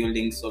 like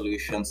building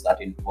solutions that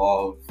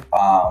involve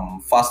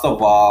first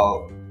of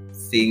all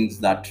things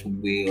that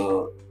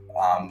will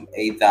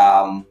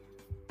either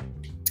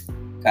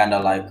kind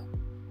of like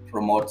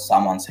promote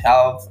someone's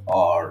health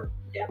or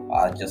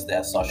just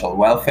their social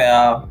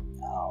welfare.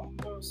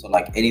 So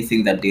like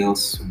anything that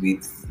deals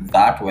with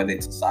that, whether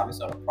it's a service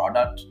or a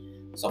product.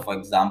 So for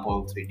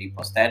example, 3D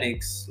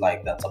prosthetics,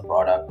 like that's a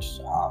product,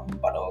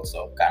 but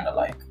also kind of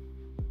like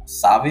a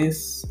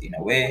service in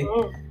a way.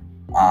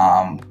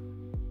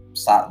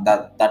 So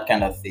that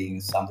kind of thing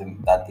is something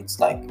that it's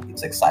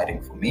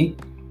exciting for me.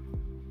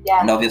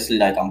 And obviously,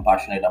 like I'm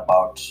passionate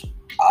about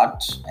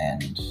art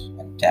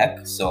and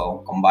tech,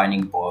 so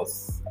combining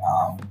both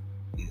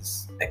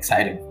is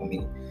exciting for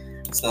me.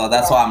 So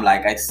that's why I'm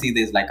like, I see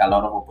there's like a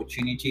lot of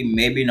opportunity,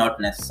 maybe not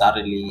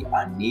necessarily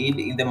a need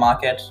in the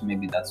market.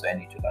 Maybe that's where I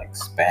need to like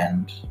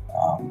spend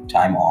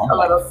time on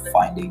like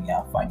finding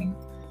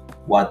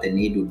what the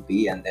need would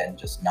be and then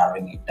just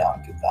narrowing it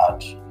down to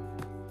that.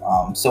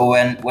 So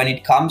when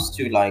it comes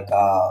to like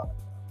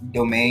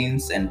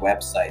domains and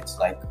websites,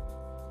 like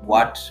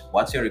what's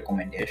your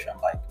recommendation?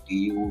 Like do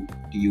you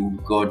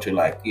go to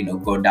like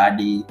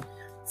GoDaddy,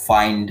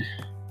 find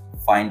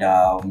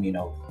a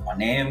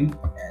name,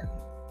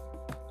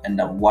 and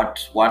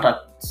what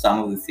are some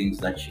of the things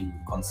that you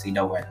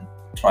consider when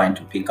trying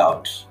to pick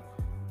out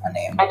a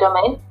name? A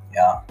domain?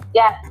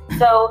 Yeah.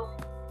 So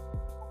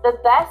the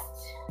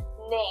best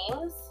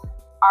names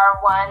are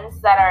ones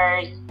that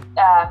are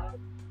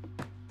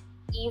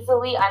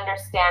easily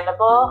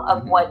understandable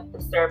of what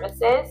the service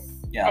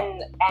is.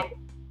 And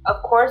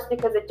of course,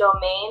 because a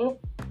domain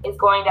is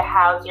going to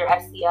house your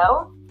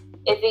SEO,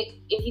 if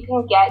you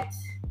can get,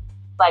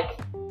 like,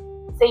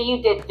 say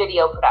you did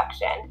video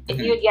production, if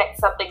you get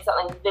something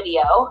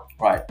video,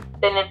 right,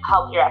 then it'll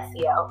help your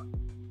SEO.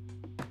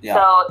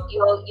 So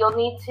you'll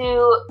need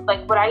to,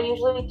 like, what I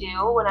usually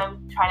do when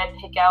I'm trying to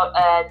pick out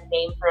a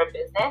name for a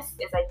business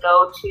is I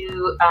go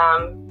to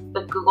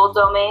the Google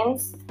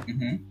domains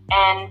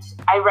and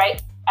I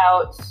write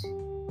out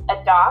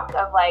a doc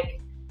of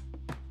like,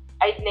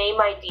 I name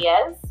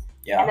ideas,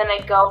 and then I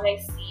go and I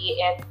see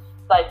if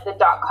like the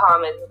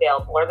 .com is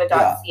available or the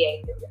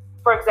 .ca.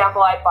 For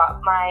example, I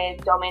bought my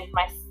domain for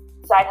my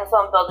side hustle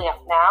I'm building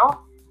up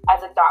now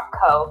as a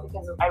 .co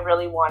because I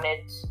really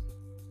wanted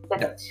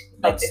the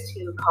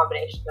two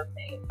combinations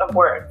of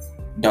words.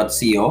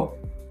 .co?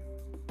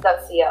 .co,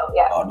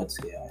 yeah. Oh, .co,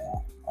 yeah.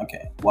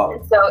 Okay, wow.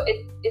 And so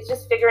it's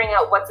just figuring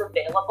out what's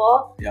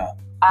available.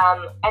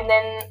 And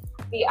then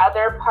the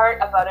other part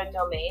about a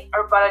domain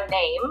or about a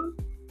name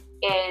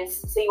is,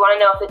 so you want to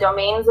know if the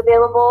domain's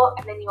available,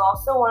 and then you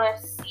also want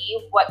to see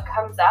what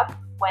comes up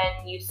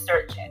when you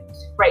search it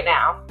right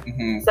now.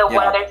 So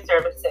what other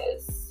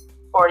services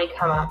already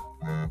come up?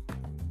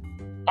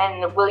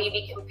 And will you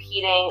be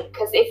competing?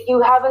 Because if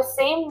you have a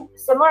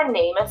similar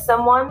name as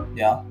someone,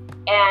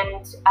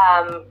 and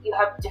you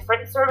have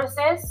different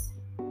services,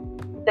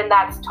 then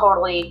that's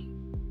totally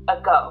a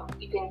go.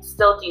 You can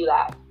still do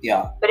that.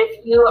 But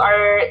if you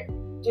are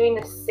doing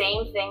the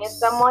same thing as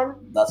someone,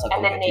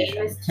 and the name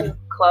is too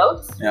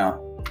close,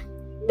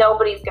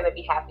 nobody's going to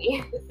be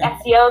happy.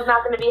 SEO is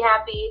not going to be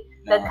happy.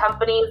 The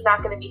company is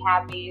not going to be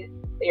happy.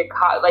 They're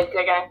going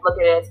to look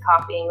at it as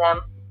copying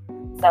them.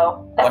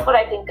 So that's what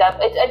I think of.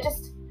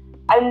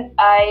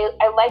 I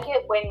like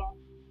it when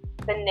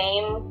the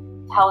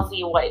name tells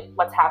you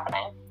what's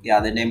happening.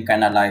 The name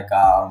kind of like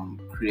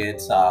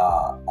creates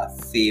a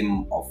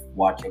theme of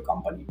what your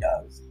company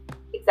does.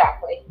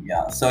 Exactly.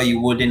 So you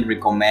wouldn't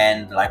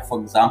recommend, like,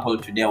 for example,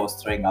 today I was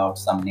throwing out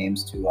some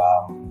names to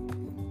a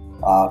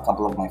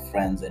couple of my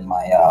friends and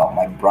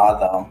my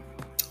brother.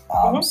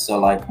 So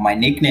like my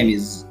nickname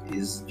is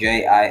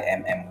Jimmy.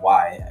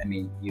 I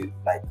mean, you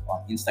like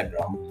on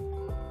Instagram.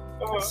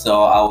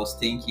 So I was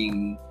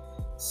thinking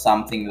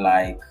something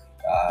like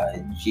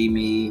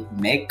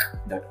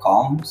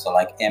jimmymake.com. So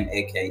like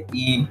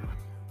MAKE.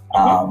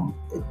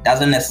 It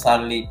doesn't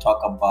necessarily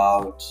talk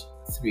about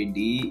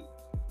 3D.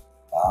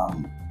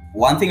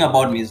 One thing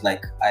about me is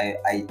like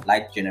I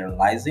like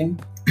generalizing.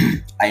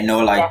 I know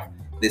like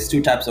there's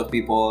two types of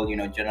people,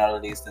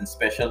 generalist and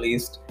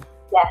specialist.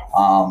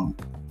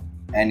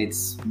 And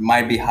it's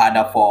might be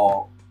harder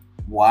for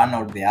one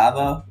or the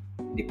other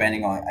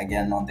depending on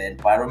the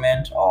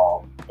environment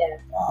or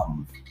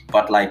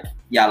but like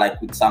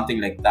with something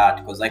like that,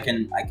 because I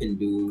can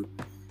do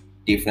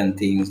different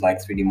things like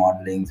 3D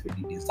modeling,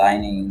 3D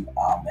designing,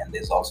 and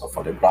there's also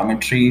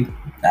photogrammetry,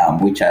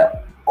 which are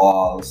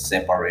all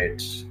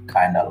separate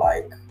kind of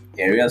like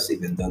areas,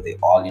 even though they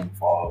all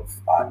involve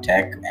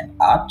tech and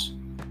art.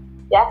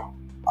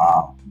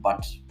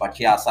 But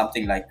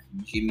something like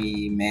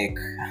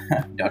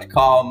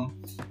jimmymake.com.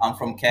 I'm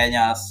from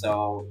Kenya,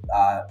 so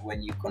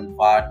when you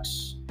convert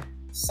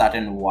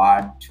certain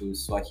word to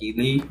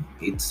Swahili.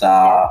 It's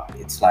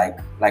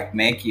like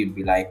make, you'd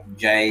be like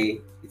J.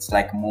 It's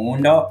like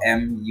Muundo,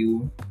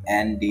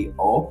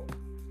 MUNDO.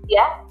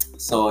 Yeah.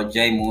 So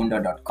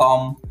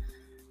jmuundo.com.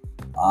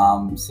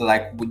 So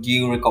like, would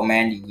you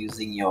recommend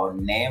using your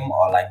name,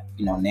 or like,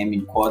 name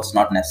in quotes,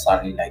 not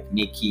necessarily like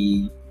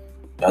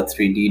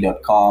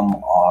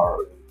Nikki.3D.com,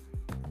 or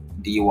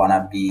do you want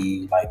to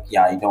be like,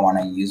 you don't want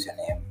to use your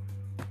name?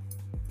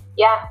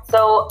 Yeah,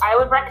 so I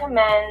would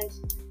recommend,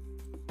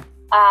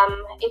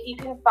 if you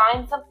can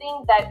find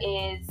something that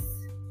is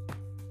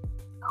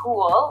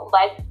cool,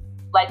 like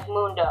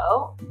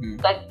Muundo,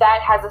 like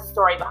that has a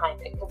story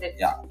behind it, because it's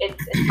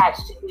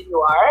attached to who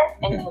you are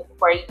and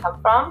where you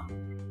come from.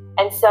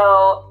 And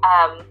so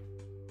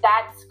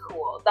that's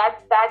cool.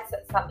 That's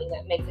something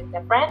that makes it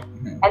different.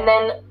 And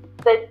then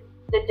the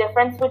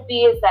difference would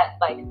be is that,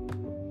 like,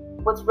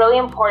 what's really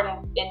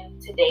important in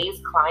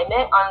today's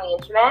climate on the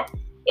internet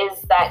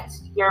is that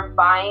you're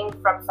buying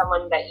from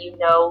someone that you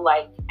know,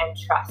 like, and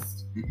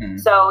trust.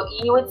 So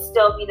you would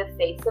still be the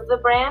face of the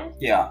brand,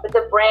 but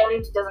the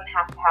brand doesn't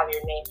have to have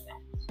your name in it.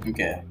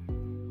 Okay.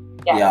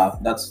 Yes. Yeah,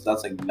 that's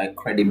like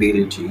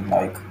credibility,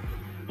 like.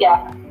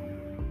 Yeah.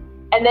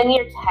 And then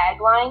your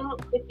tagline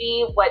could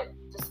be what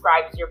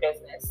describes your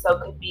business. So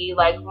it could be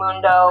like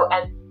Muundo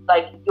and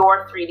like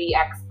your 3D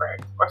expert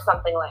or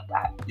something like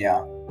that.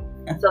 Yeah.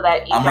 So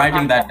that I'm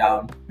writing that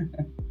down.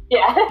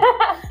 Yeah.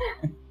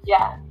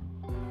 Yeah.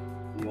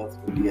 Your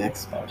 3D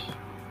expert.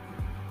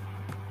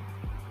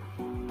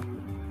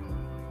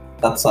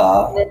 That's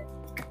I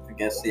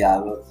guess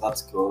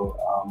that's cool.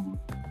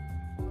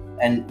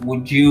 And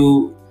would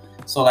you,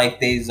 so like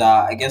there's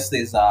I guess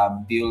there's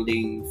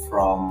building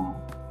from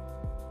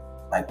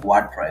like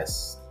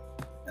WordPress,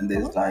 and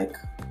there's like,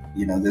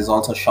 there's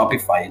also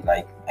Shopify.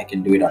 Like I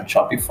can do it on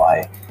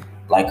Shopify.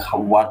 Like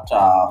what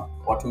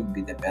would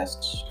be the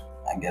best,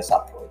 I guess,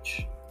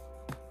 approach?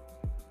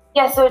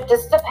 Yeah, so it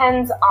just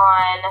depends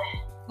on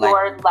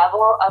your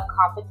level of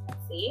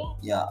competency.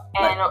 Yeah.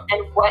 And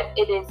what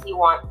it is you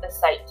want the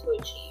site to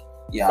achieve.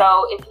 Yeah.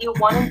 So if you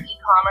want an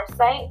e-commerce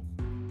site,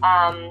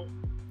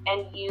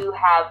 and you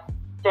have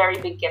very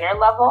beginner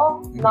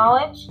level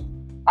knowledge,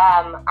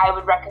 I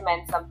would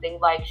recommend something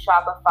like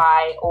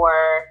Shopify,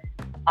 or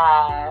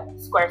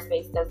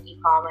Squarespace does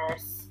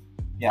e-commerce.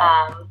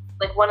 Yeah.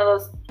 Like one of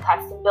those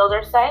custom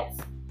builder sites.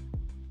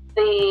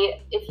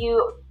 If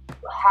you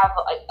have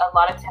a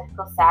lot of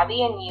technical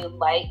savvy and you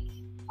like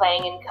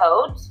playing in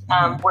code,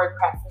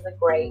 WordPress is a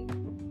great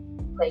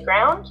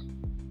playground.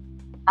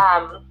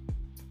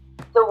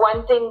 The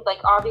one thing,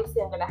 like,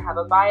 obviously I'm going to have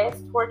a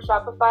bias towards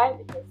Shopify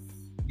because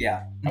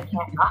I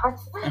can't not.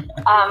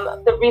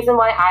 The reason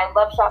why I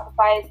love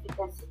Shopify is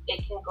because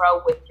it can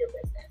grow with your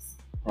business.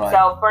 Right.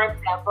 So, for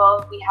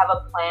example, we have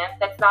a plan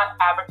that's not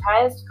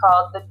advertised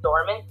called the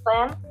Dormant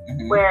Plan,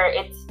 where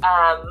it's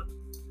 $14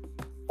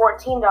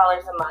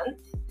 a month,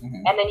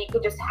 and then you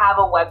could just have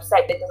a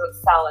website that doesn't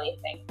sell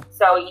anything.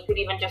 So you could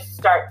even just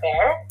start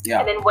there,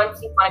 and then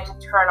once you wanted to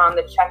turn on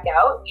the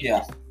checkout, you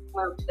just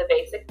move to the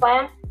basic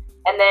plan.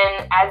 And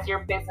then as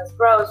your business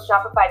grows,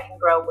 Shopify can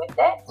grow with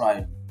it.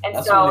 Right. And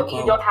that's so really cool.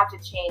 You don't have to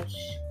change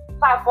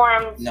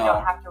platforms. No. You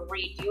don't have to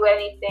redo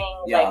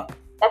anything. Yeah. Like,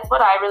 that's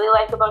what I really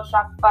like about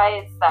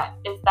Shopify is that,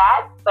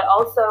 but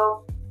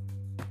also,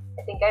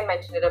 I think I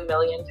mentioned it a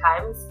million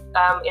times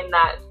in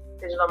that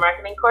digital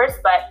marketing course,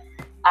 but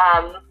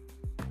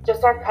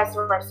just our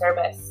customer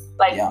service,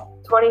 like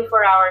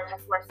 24-hour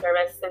customer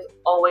service, there's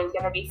always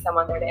going to be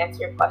someone there to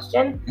answer your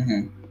question.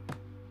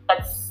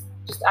 That's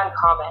just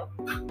uncommon.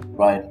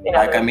 Right.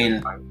 Like, I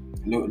mean,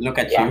 look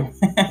at you.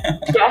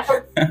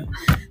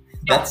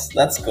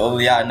 That's cool.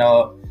 Yeah,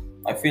 no,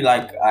 I feel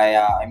like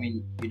I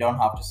mean, you don't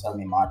have to sell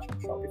me much on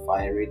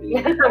Shopify. I really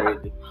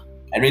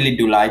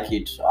do like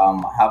it.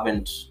 I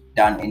haven't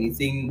done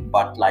anything,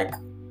 but like,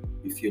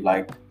 if you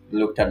like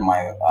looked at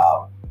my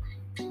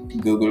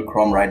Google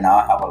Chrome right now,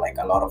 I have like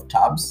a lot of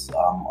tabs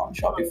on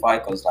Shopify,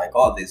 because like,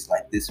 there's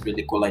like this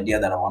really cool idea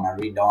that I want to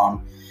read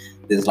on.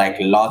 There's like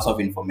lots of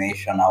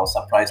information. I was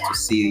surprised to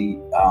see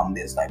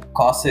there's like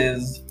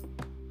courses,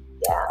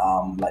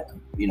 like,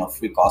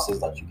 free courses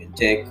that you can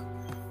take,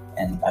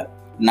 and like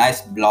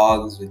nice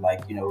blogs with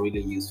like,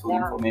 really useful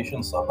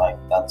information. So like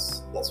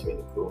that's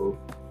really cool.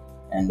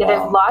 And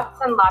there's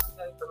lots and lots of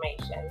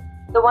information.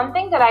 The one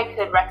thing that I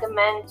could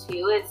recommend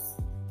too is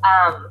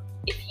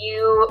if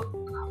you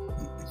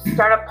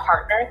start a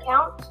partner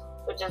account,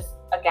 which is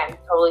again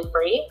totally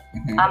free.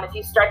 If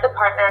you start the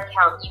partner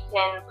account, you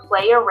can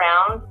play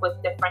around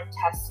with different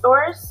test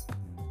stores.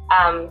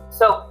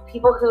 So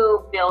people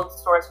who build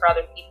stores for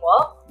other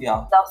people,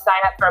 they'll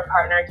sign up for a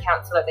partner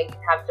account so that they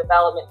can have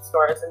development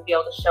stores and be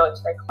able to show it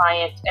to their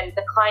client. And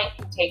the client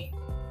can take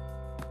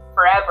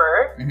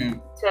forever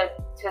to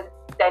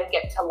then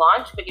get to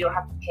launch, but you don't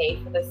have to pay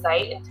for the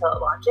site until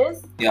it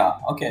launches. Yeah,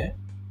 okay.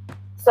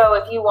 So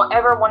if you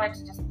ever wanted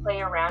to just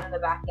play around in the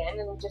back end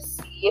and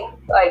just see,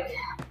 like,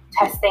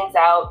 test things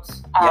out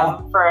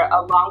for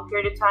a long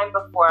period of time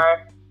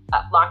before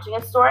launching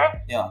a store,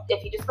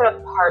 if you just go to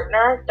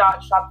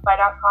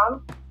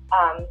partner.shopify.com,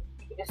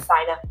 you you just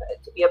sign up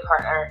to be a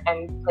partner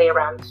and play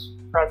around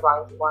for as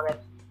long as you wanted.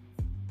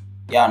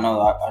 Yeah, no,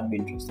 I'd be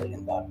interested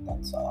in that.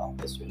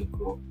 That's really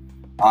cool.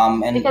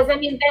 And because I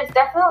mean, there's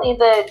definitely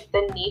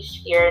the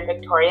niche here in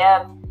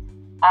Victoria,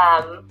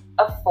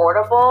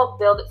 affordable.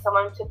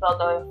 Someone to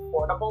build an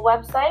affordable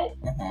website.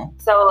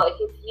 So like,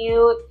 if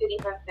you could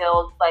even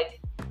build like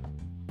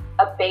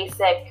a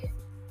basic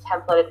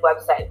templated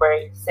website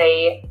where,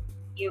 say,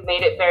 you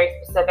made it very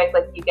specific,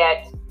 like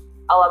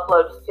I'll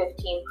upload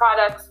 15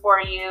 products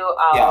for you.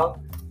 I'll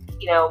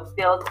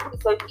build.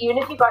 So even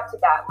if you got to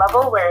that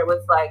level where it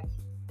was like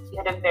you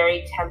had a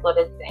very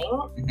templated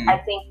thing, I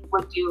think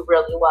would do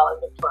really well in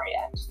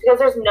Victoria, just because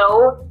there's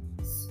no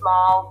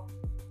small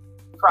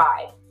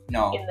fry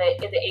in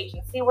the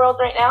agency world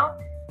right now.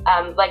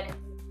 Like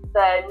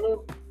the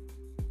new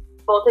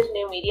Voltage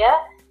New Media,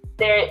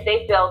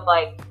 they build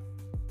like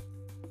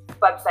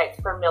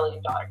websites for $1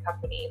 million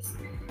companies,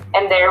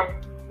 and they're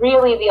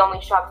really the only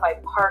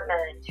Shopify partner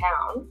in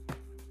town.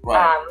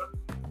 Right.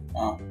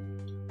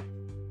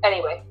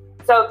 Anyway,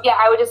 so yeah,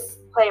 I would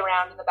just play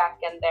around in the back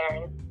end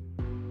there.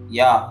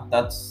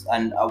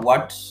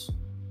 What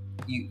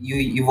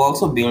you've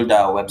also built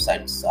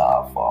websites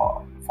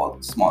for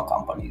small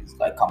companies,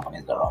 like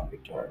companies around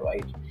Victoria,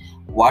 right?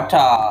 What's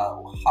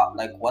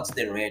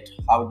the rate?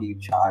 How do you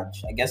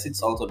charge? I guess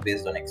it's also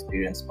based on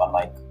experience, but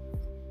like.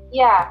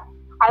 Yeah,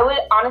 I would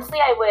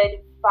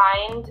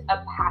find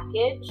a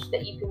package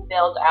that you can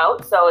build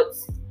out. So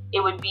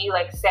it would be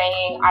like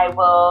saying,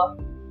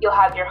 you'll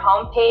have your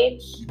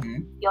homepage,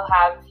 you'll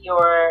have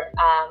your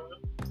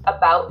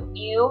about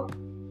you,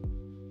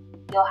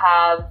 you'll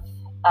have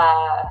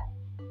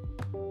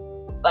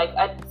like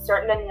a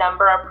certain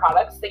number of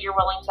products that you're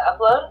willing to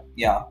upload.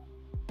 Yeah.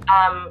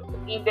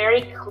 Be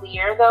very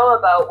clear though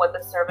about what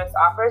the service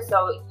offers.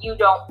 So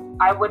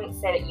I wouldn't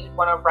say that you'd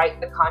want to write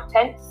the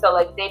content. So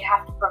like, they'd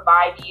have to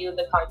provide you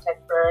the content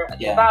for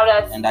About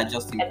Us. And I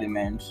just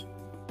implement.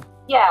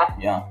 Yeah.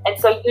 And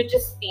so you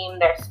just theme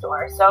their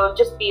store. So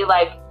just be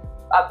like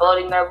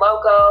uploading their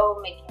logo,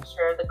 making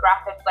sure the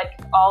graphics, like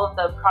all of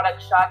the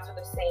product shots are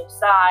the same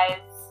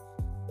size,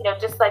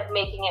 just like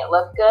making it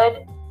look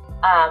good.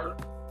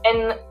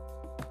 And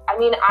I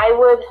mean, I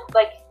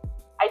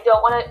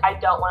don't want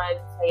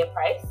to say a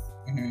price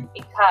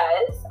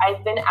because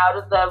I've been out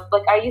of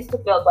I used to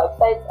build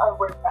websites on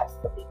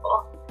WordPress for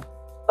people,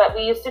 but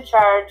we used to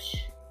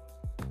charge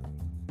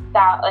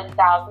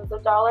thousands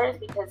of dollars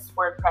because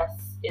WordPress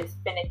is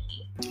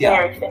finicky,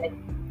 very finicky.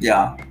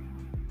 Yeah.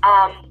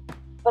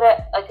 But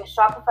a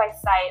Shopify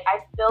site,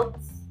 I've built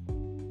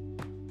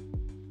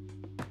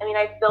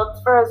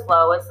for as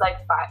low as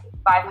like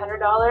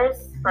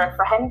 $500 for a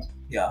friend.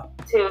 Yeah.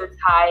 To as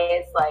high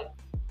as like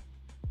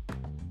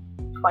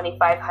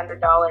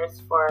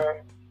 $2,500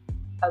 for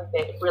a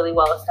big, really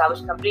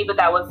well-established company. But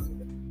that was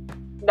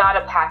not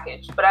a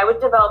package. But I would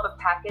develop a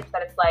package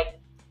that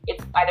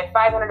it's either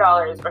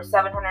 $500 or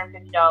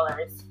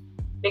 $750.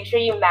 Make sure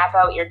you map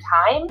out your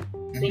time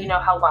so you know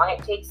how long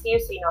it takes you,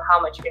 so you know how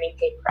much you're getting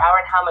paid per hour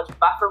and how much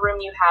buffer room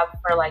you have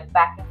for like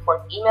back and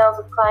forth emails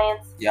with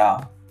clients.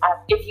 Yeah.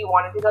 If you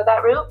wanted to go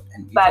that route.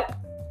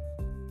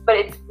 But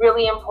it's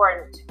really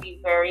important to be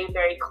very,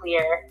 very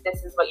clear.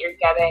 This is what you're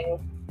getting.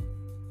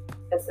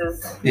 This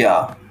is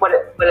what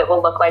it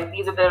will look like.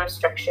 These are the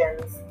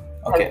restrictions.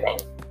 Okay. Kind of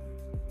thing.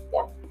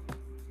 Yeah.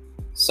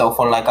 So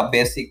for like a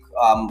basic,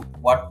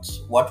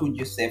 what would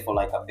you say for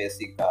like a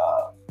basic?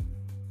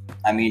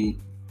 I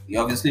mean, you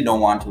obviously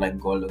don't want to like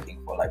go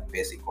looking for like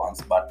basic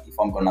ones, but if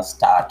I'm gonna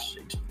start,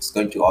 it's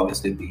going to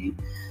obviously be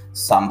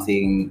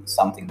something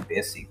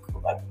basic.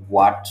 Like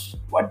what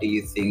do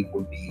you think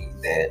would be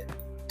the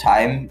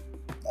time,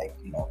 like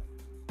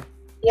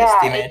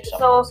estimate?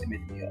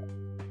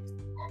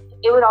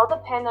 It would all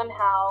depend on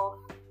how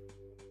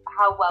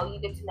well you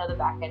get to know the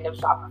back end of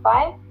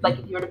Shopify. Like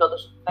if you were to build a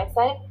Shopify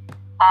site,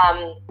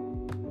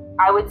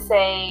 I would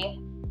say,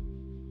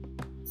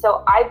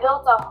 so I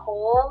built a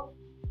whole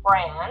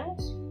brand,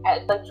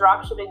 the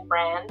dropshipping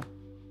brand,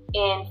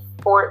 in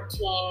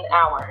 14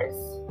 hours.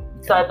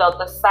 So I built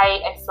the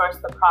site, I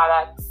sourced the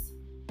products,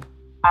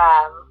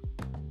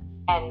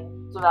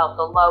 and developed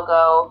the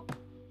logo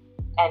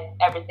and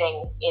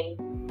everything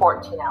in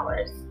 14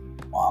 hours.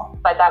 Wow.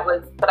 But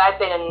I've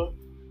been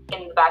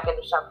in the back end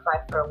of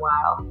Shopify for a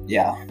while.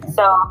 Yeah.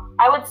 So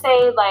I would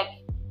say like,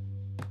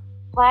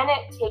 plan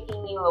it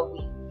taking you a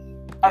week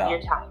of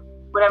your time,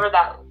 whatever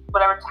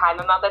time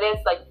amount that is,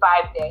 like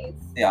 5 days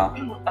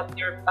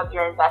of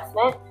your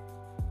investment,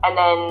 and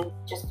then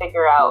just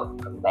figure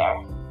out from there.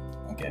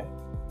 Okay.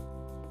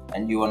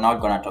 And you are not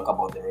gonna talk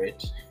about the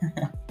rate?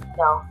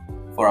 No.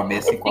 For a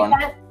basic one?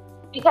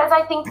 Because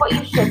I think what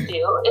you should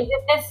do is,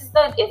 if this is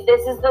the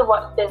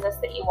business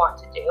that you want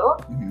to do,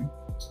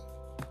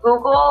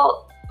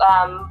 Google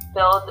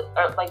build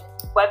like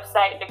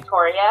website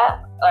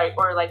Victoria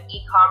or like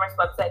e-commerce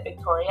website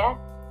Victoria,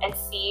 and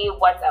see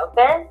what's out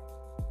there.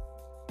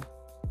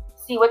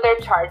 See what they're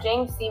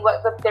charging. See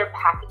what their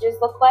packages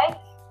look like.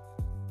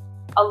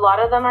 A lot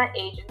of them are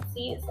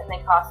agencies and they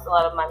cost a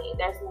lot of money.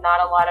 There's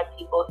not a lot of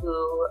people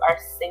who are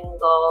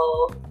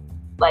single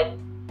like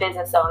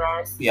business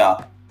owners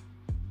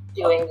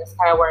doing this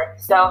kind of work.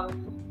 So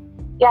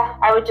yeah,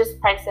 I would just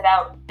price it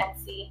out and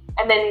see,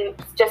 and then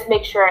just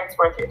make sure it's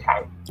worth your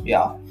time.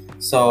 Yeah.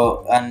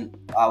 So, and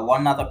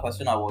one other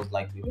question I was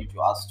like looking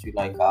to ask you,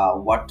 like,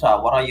 what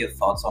are your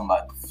thoughts on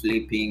like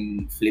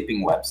flipping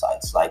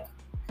websites? Like,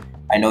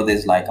 I know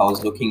there's like, I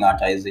was looking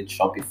at, is it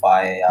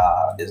Shopify?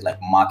 There's like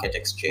Market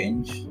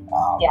Exchange.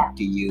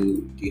 Do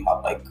you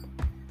have like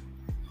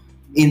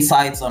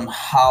insights on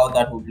how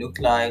that would look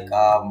like?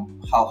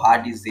 How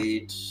hard is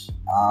it?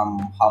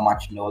 How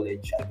much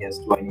knowledge, I guess,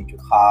 do I need to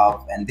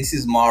have? And this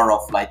is more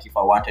of like, if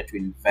I wanted to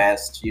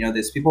invest,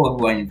 there's people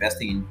who are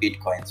investing in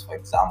Bitcoins, for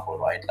example,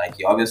 right? Like,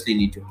 you obviously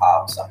need to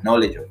have some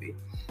knowledge of it.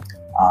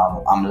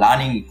 I'm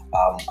learning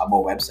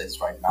about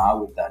websites right now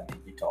with that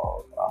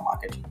digital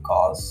marketing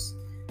course.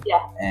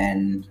 Yeah.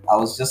 And I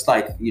was just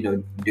like,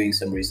 doing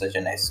some research,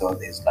 and I saw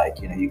this, like,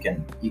 you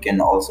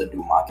can also do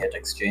Market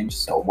Exchange.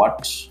 So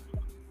what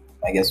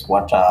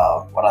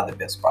are the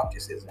best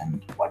practices,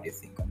 and what do you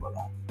think about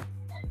that?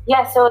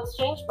 Yeah, so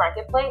Exchange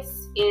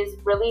Marketplace is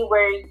really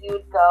where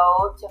you'd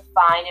go to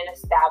find an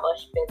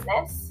established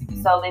business.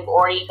 Mm-hmm. So they've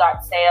already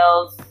got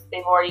sales,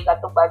 they've already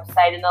got the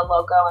website and the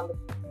logo and the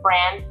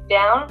brand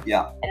down.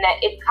 Yeah. And that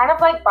it's kind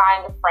of like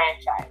buying a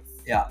franchise.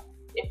 Yeah.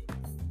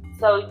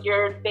 So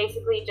you're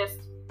basically just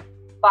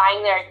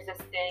buying their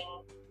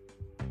existing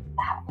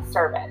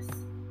service.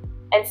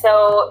 And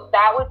so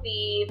that would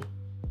be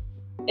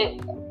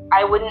it.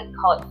 I wouldn't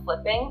call it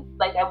flipping.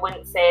 Like, I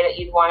wouldn't say that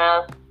you'd want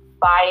to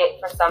buy it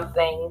for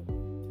something,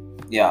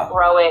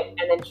 grow it,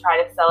 and then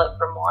try to sell it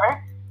for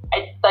more.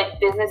 Like,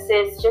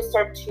 businesses just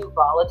are too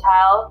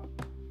volatile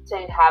to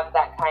have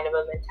that kind of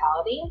a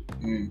mentality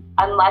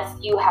unless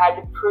you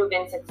had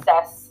proven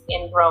success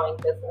in growing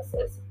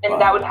businesses. And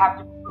that would have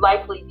to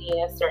likely be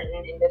in a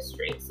certain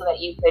industry, so that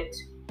you could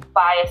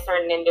buy a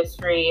certain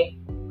industry,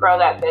 grow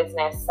that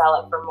business,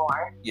 sell it for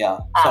more. Yeah.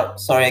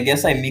 Sorry, I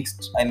guess I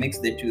mixed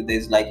the two.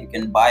 There's like, you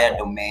can buy a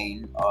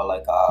domain, or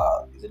like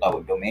is it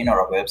a domain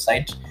or a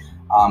website,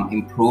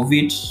 improve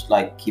it,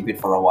 like keep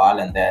it for a while,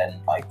 and then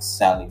like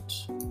sell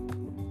it.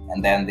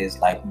 And then there's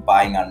like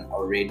buying an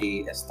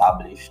already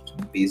established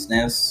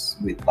business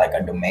with like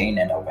a domain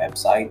and a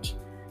website,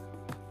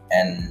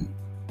 and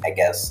I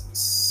guess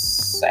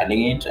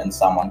selling it, and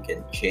someone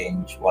can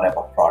change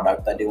whatever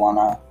product that they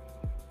wanna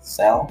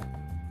sell.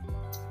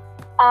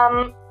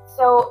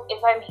 So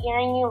if I'm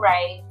hearing you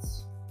right,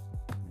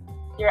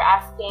 you're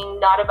asking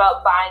not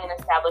about buying an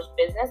established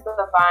business, but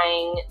about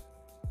buying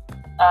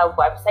a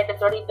website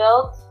that's already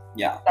built.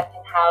 Yeah. That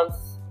can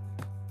house.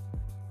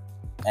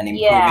 And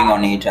improving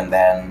on it, and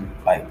then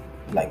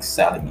like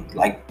selling it.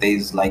 Like,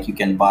 there's like, you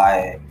can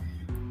buy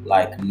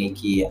like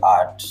Nikki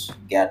at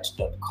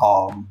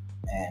get.com,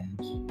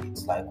 and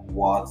it's like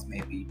worth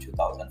maybe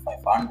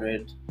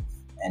 2,500,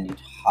 and it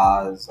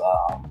has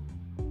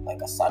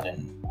like a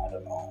certain, I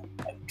don't know,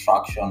 like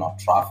traction or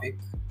traffic,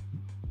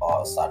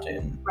 or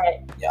certain,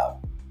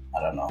 I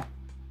don't know,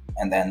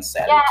 and then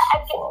sell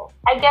it.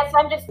 I guess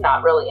I'm just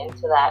not really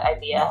into that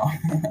idea.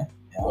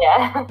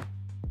 No.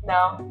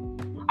 No,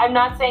 I'm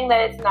not saying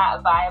that it's not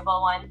a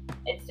viable one.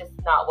 It's just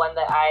not one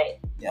that I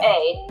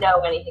A, know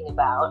anything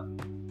about,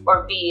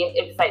 or B,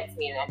 excites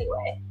me in any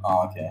way.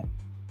 Oh, okay.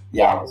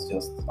 Yeah. I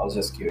was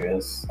just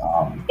curious.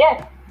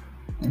 Yeah.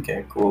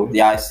 Okay, cool.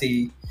 Yeah, I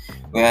see.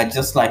 We're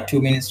just like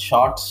 2 minutes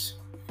short.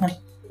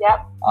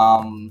 Yep.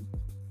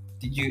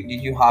 Did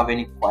you have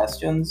any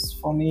questions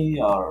for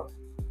me, or?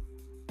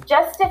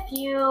 Just if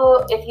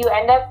you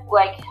end up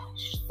like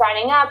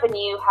signing up and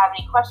you have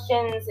any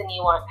questions and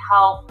you want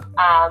help,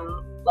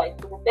 like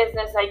with a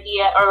business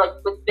idea or like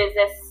with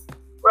business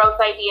growth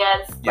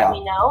ideas, let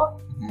me know.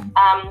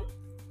 Mm-hmm.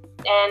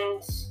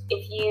 And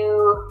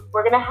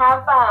we're gonna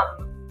have I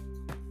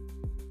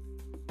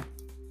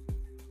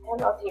don't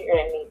know if you're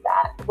gonna need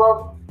that.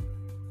 Well,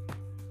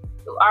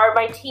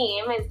 my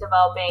team is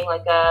developing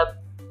like a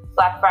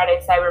Black Friday,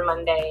 Cyber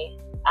Monday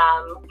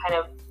kind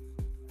of.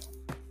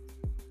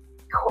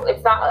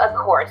 It's not a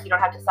course. You don't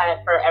have to sign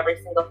up for every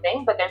single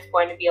thing, but there's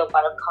going to be a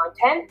lot of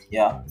content.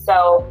 Yeah.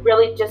 So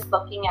really, just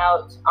looking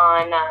out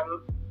on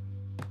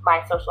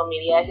my social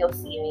media, you'll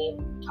see me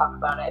talk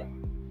about it.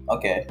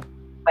 Okay.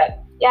 But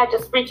yeah,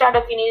 just reach out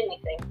if you need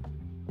anything.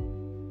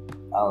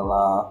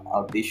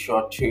 I'll be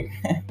sure to.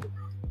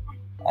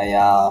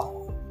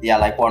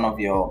 Like one of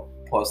your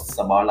posts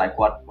about like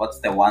what's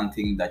the one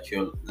thing that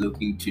you're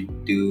looking to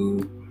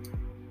do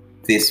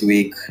this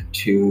week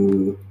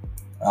to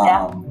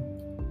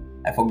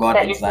I forgot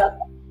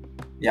exactly.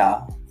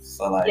 Yeah.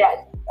 So like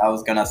I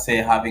was gonna say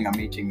having a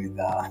meeting with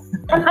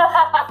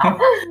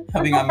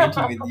having a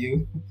meeting with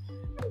you.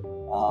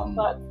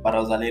 But I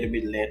was a little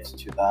bit late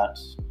to that.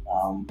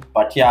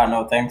 But yeah,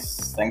 no,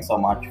 thanks so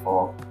much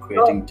for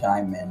creating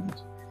time, and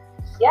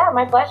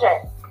my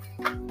pleasure.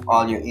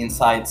 All your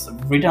insights.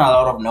 I've written a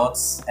lot of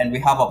notes, and we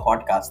have a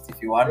podcast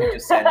if you want me to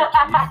send it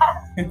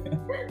to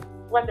you.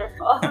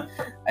 Wonderful.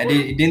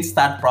 It didn't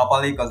start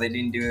properly because I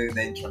didn't do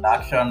the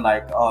introduction,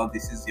 like, oh,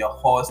 this is your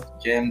host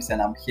James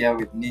and I'm here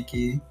with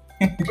Nikki.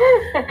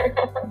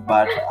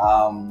 But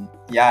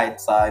yeah,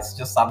 it's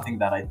just something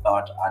that I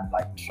thought I'd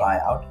like try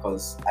out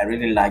because I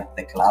really liked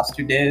the class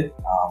today.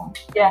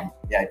 Yeah,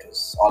 it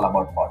was all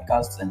about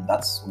podcasts, and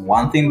that's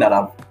one thing that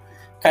I've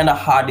kind of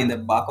had in the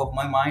back of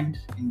my mind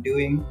in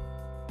doing.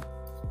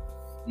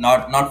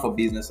 Not for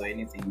business or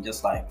anything,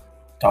 just like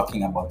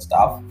talking about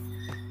stuff,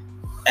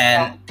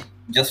 and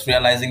just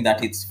realizing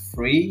that it's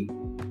free.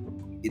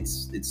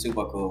 It's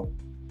super cool.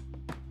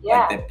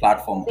 Yeah. Like the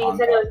platform. So you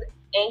said it was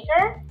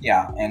Anchor?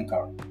 Yeah,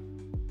 Anchor.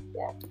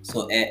 Yeah.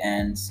 So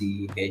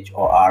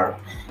ANCHOR.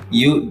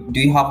 Do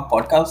you have a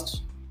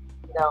podcast?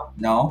 No.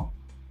 No?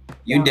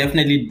 You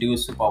definitely do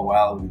super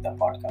well with the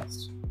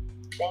podcast.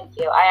 Thank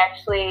you.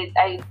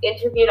 I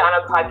interviewed on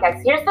a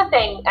podcast. Here's the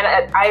thing, and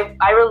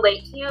I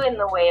relate to you in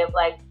the way of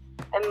like,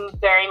 I'm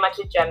very much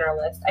a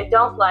generalist. I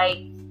don't like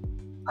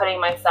putting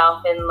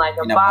myself in like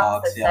a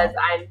box that says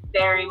I'm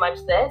very much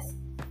this,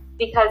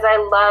 because I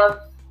love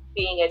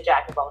being a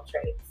jack of all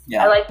trades.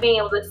 Yeah. I like being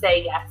able to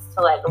say yes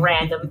to like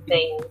random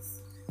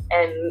things,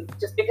 and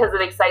just because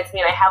it excites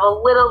me and I have a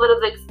little bit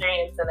of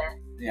experience in it.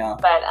 Yeah.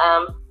 But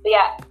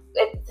yeah,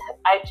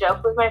 I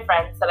joke with my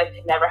friends that I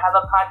could never have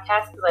a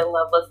podcast because I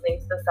love listening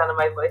to the sound of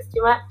my voice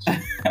too much.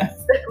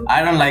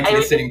 I don't like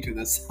listening to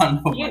the sound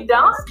of my voice. You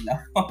don't? No.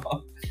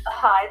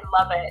 I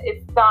love it.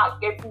 It's not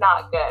good.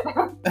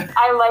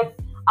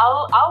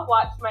 I'll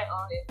watch my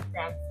own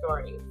Instagram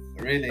stories.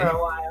 Really? For a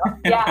while.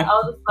 Yeah,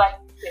 I'll just like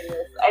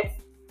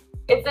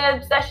it's an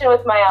obsession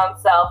with my own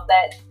self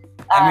that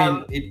I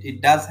mean,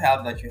 it does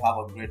help that you have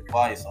a great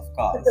voice, of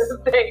course.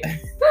 Thanks.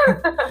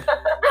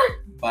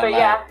 But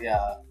like,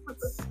 yeah,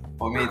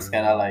 for me, it's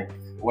kind of like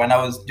when I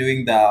was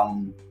doing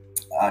the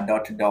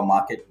door-to-door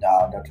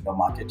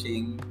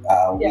marketing,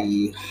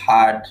 we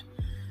had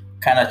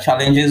kind of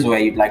challenges where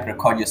you'd like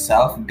record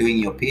yourself doing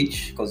your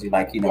pitch, because you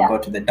like, go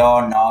to the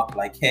door, knock,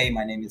 like, hey,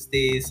 my name is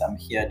this, I'm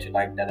here to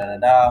like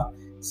da-da-da-da.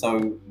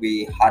 So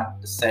we had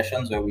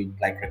sessions where we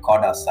like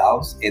record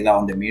ourselves either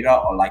on the mirror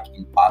or like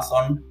in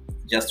person,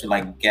 just to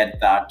like get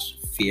that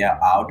fear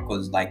out,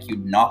 because like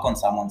you'd knock on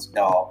someone's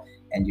door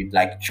and you'd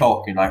like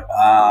choke, you're like,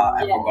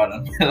 I forgot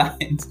on my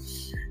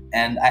lines.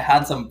 And I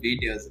had some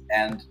videos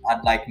and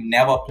I'd like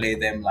never play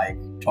them like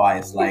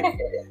twice, like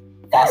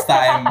first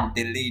time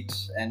delete,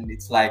 and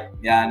it's like,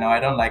 I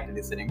don't like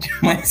listening to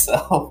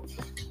myself,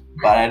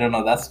 but I don't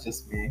know, that's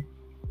just me.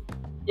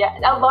 Yeah,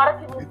 a lot of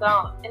people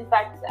don't. In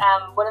fact,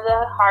 one of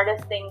the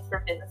hardest things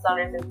for business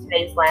owners in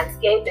today's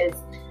landscape is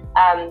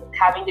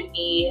having to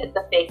be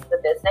the face of the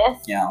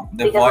business. Yeah,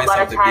 the voice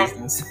of the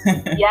business.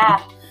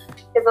 Yeah,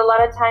 because a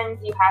lot of times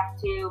you have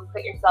to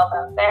put yourself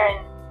out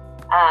there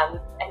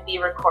and be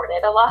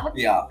recorded a lot.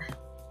 Yeah.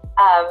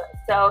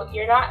 So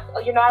you're not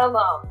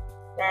alone.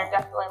 There are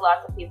definitely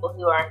lots of people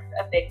who aren't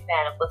a big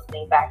fan of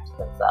listening back to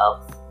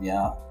themselves.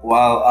 Yeah.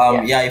 Well,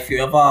 if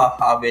you ever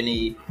have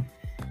any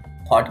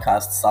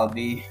podcasts, I'll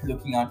be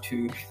looking out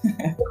to.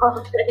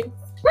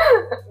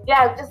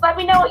 Yeah, just let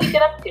me know what you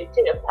get up to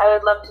too. I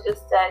would love to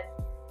just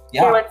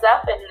hear what's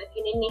up, and if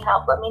you need any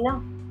help, let me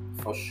know.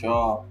 For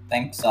sure.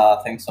 Thanks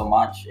so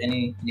much.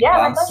 Any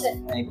plans?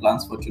 Any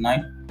plans for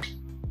tonight?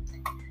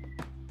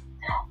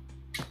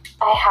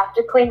 I have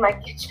to clean my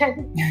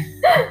kitchen.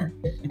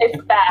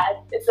 It's bad.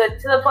 It's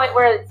to the point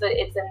where it's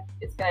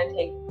gonna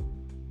take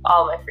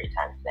all my free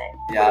time today.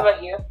 Yeah. What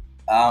about you?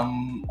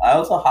 I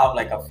also have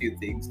like a few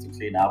things to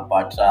clean up,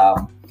 but I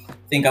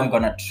think I'm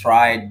gonna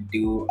try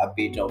do a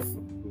bit of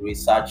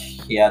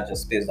research here,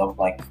 just based off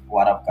like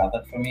what I've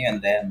gathered from you,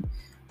 and then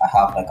I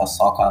have like a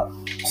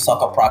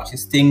soccer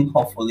practice thing.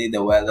 Hopefully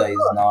the weather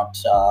is not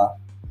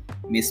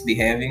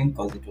misbehaving,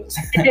 because it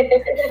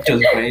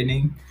was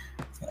raining,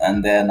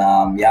 and then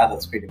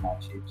that's pretty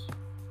much it.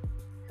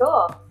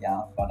 Cool.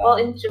 Yeah. But, well,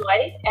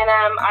 enjoy, and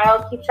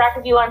I'll keep track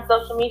of you on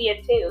social media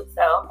too.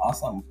 So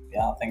awesome.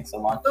 Yeah. Thanks so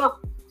much. Cool.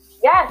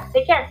 Yeah.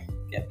 Take care.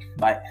 Yeah.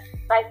 Bye.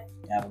 Bye.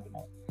 Yeah. Have a good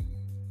night.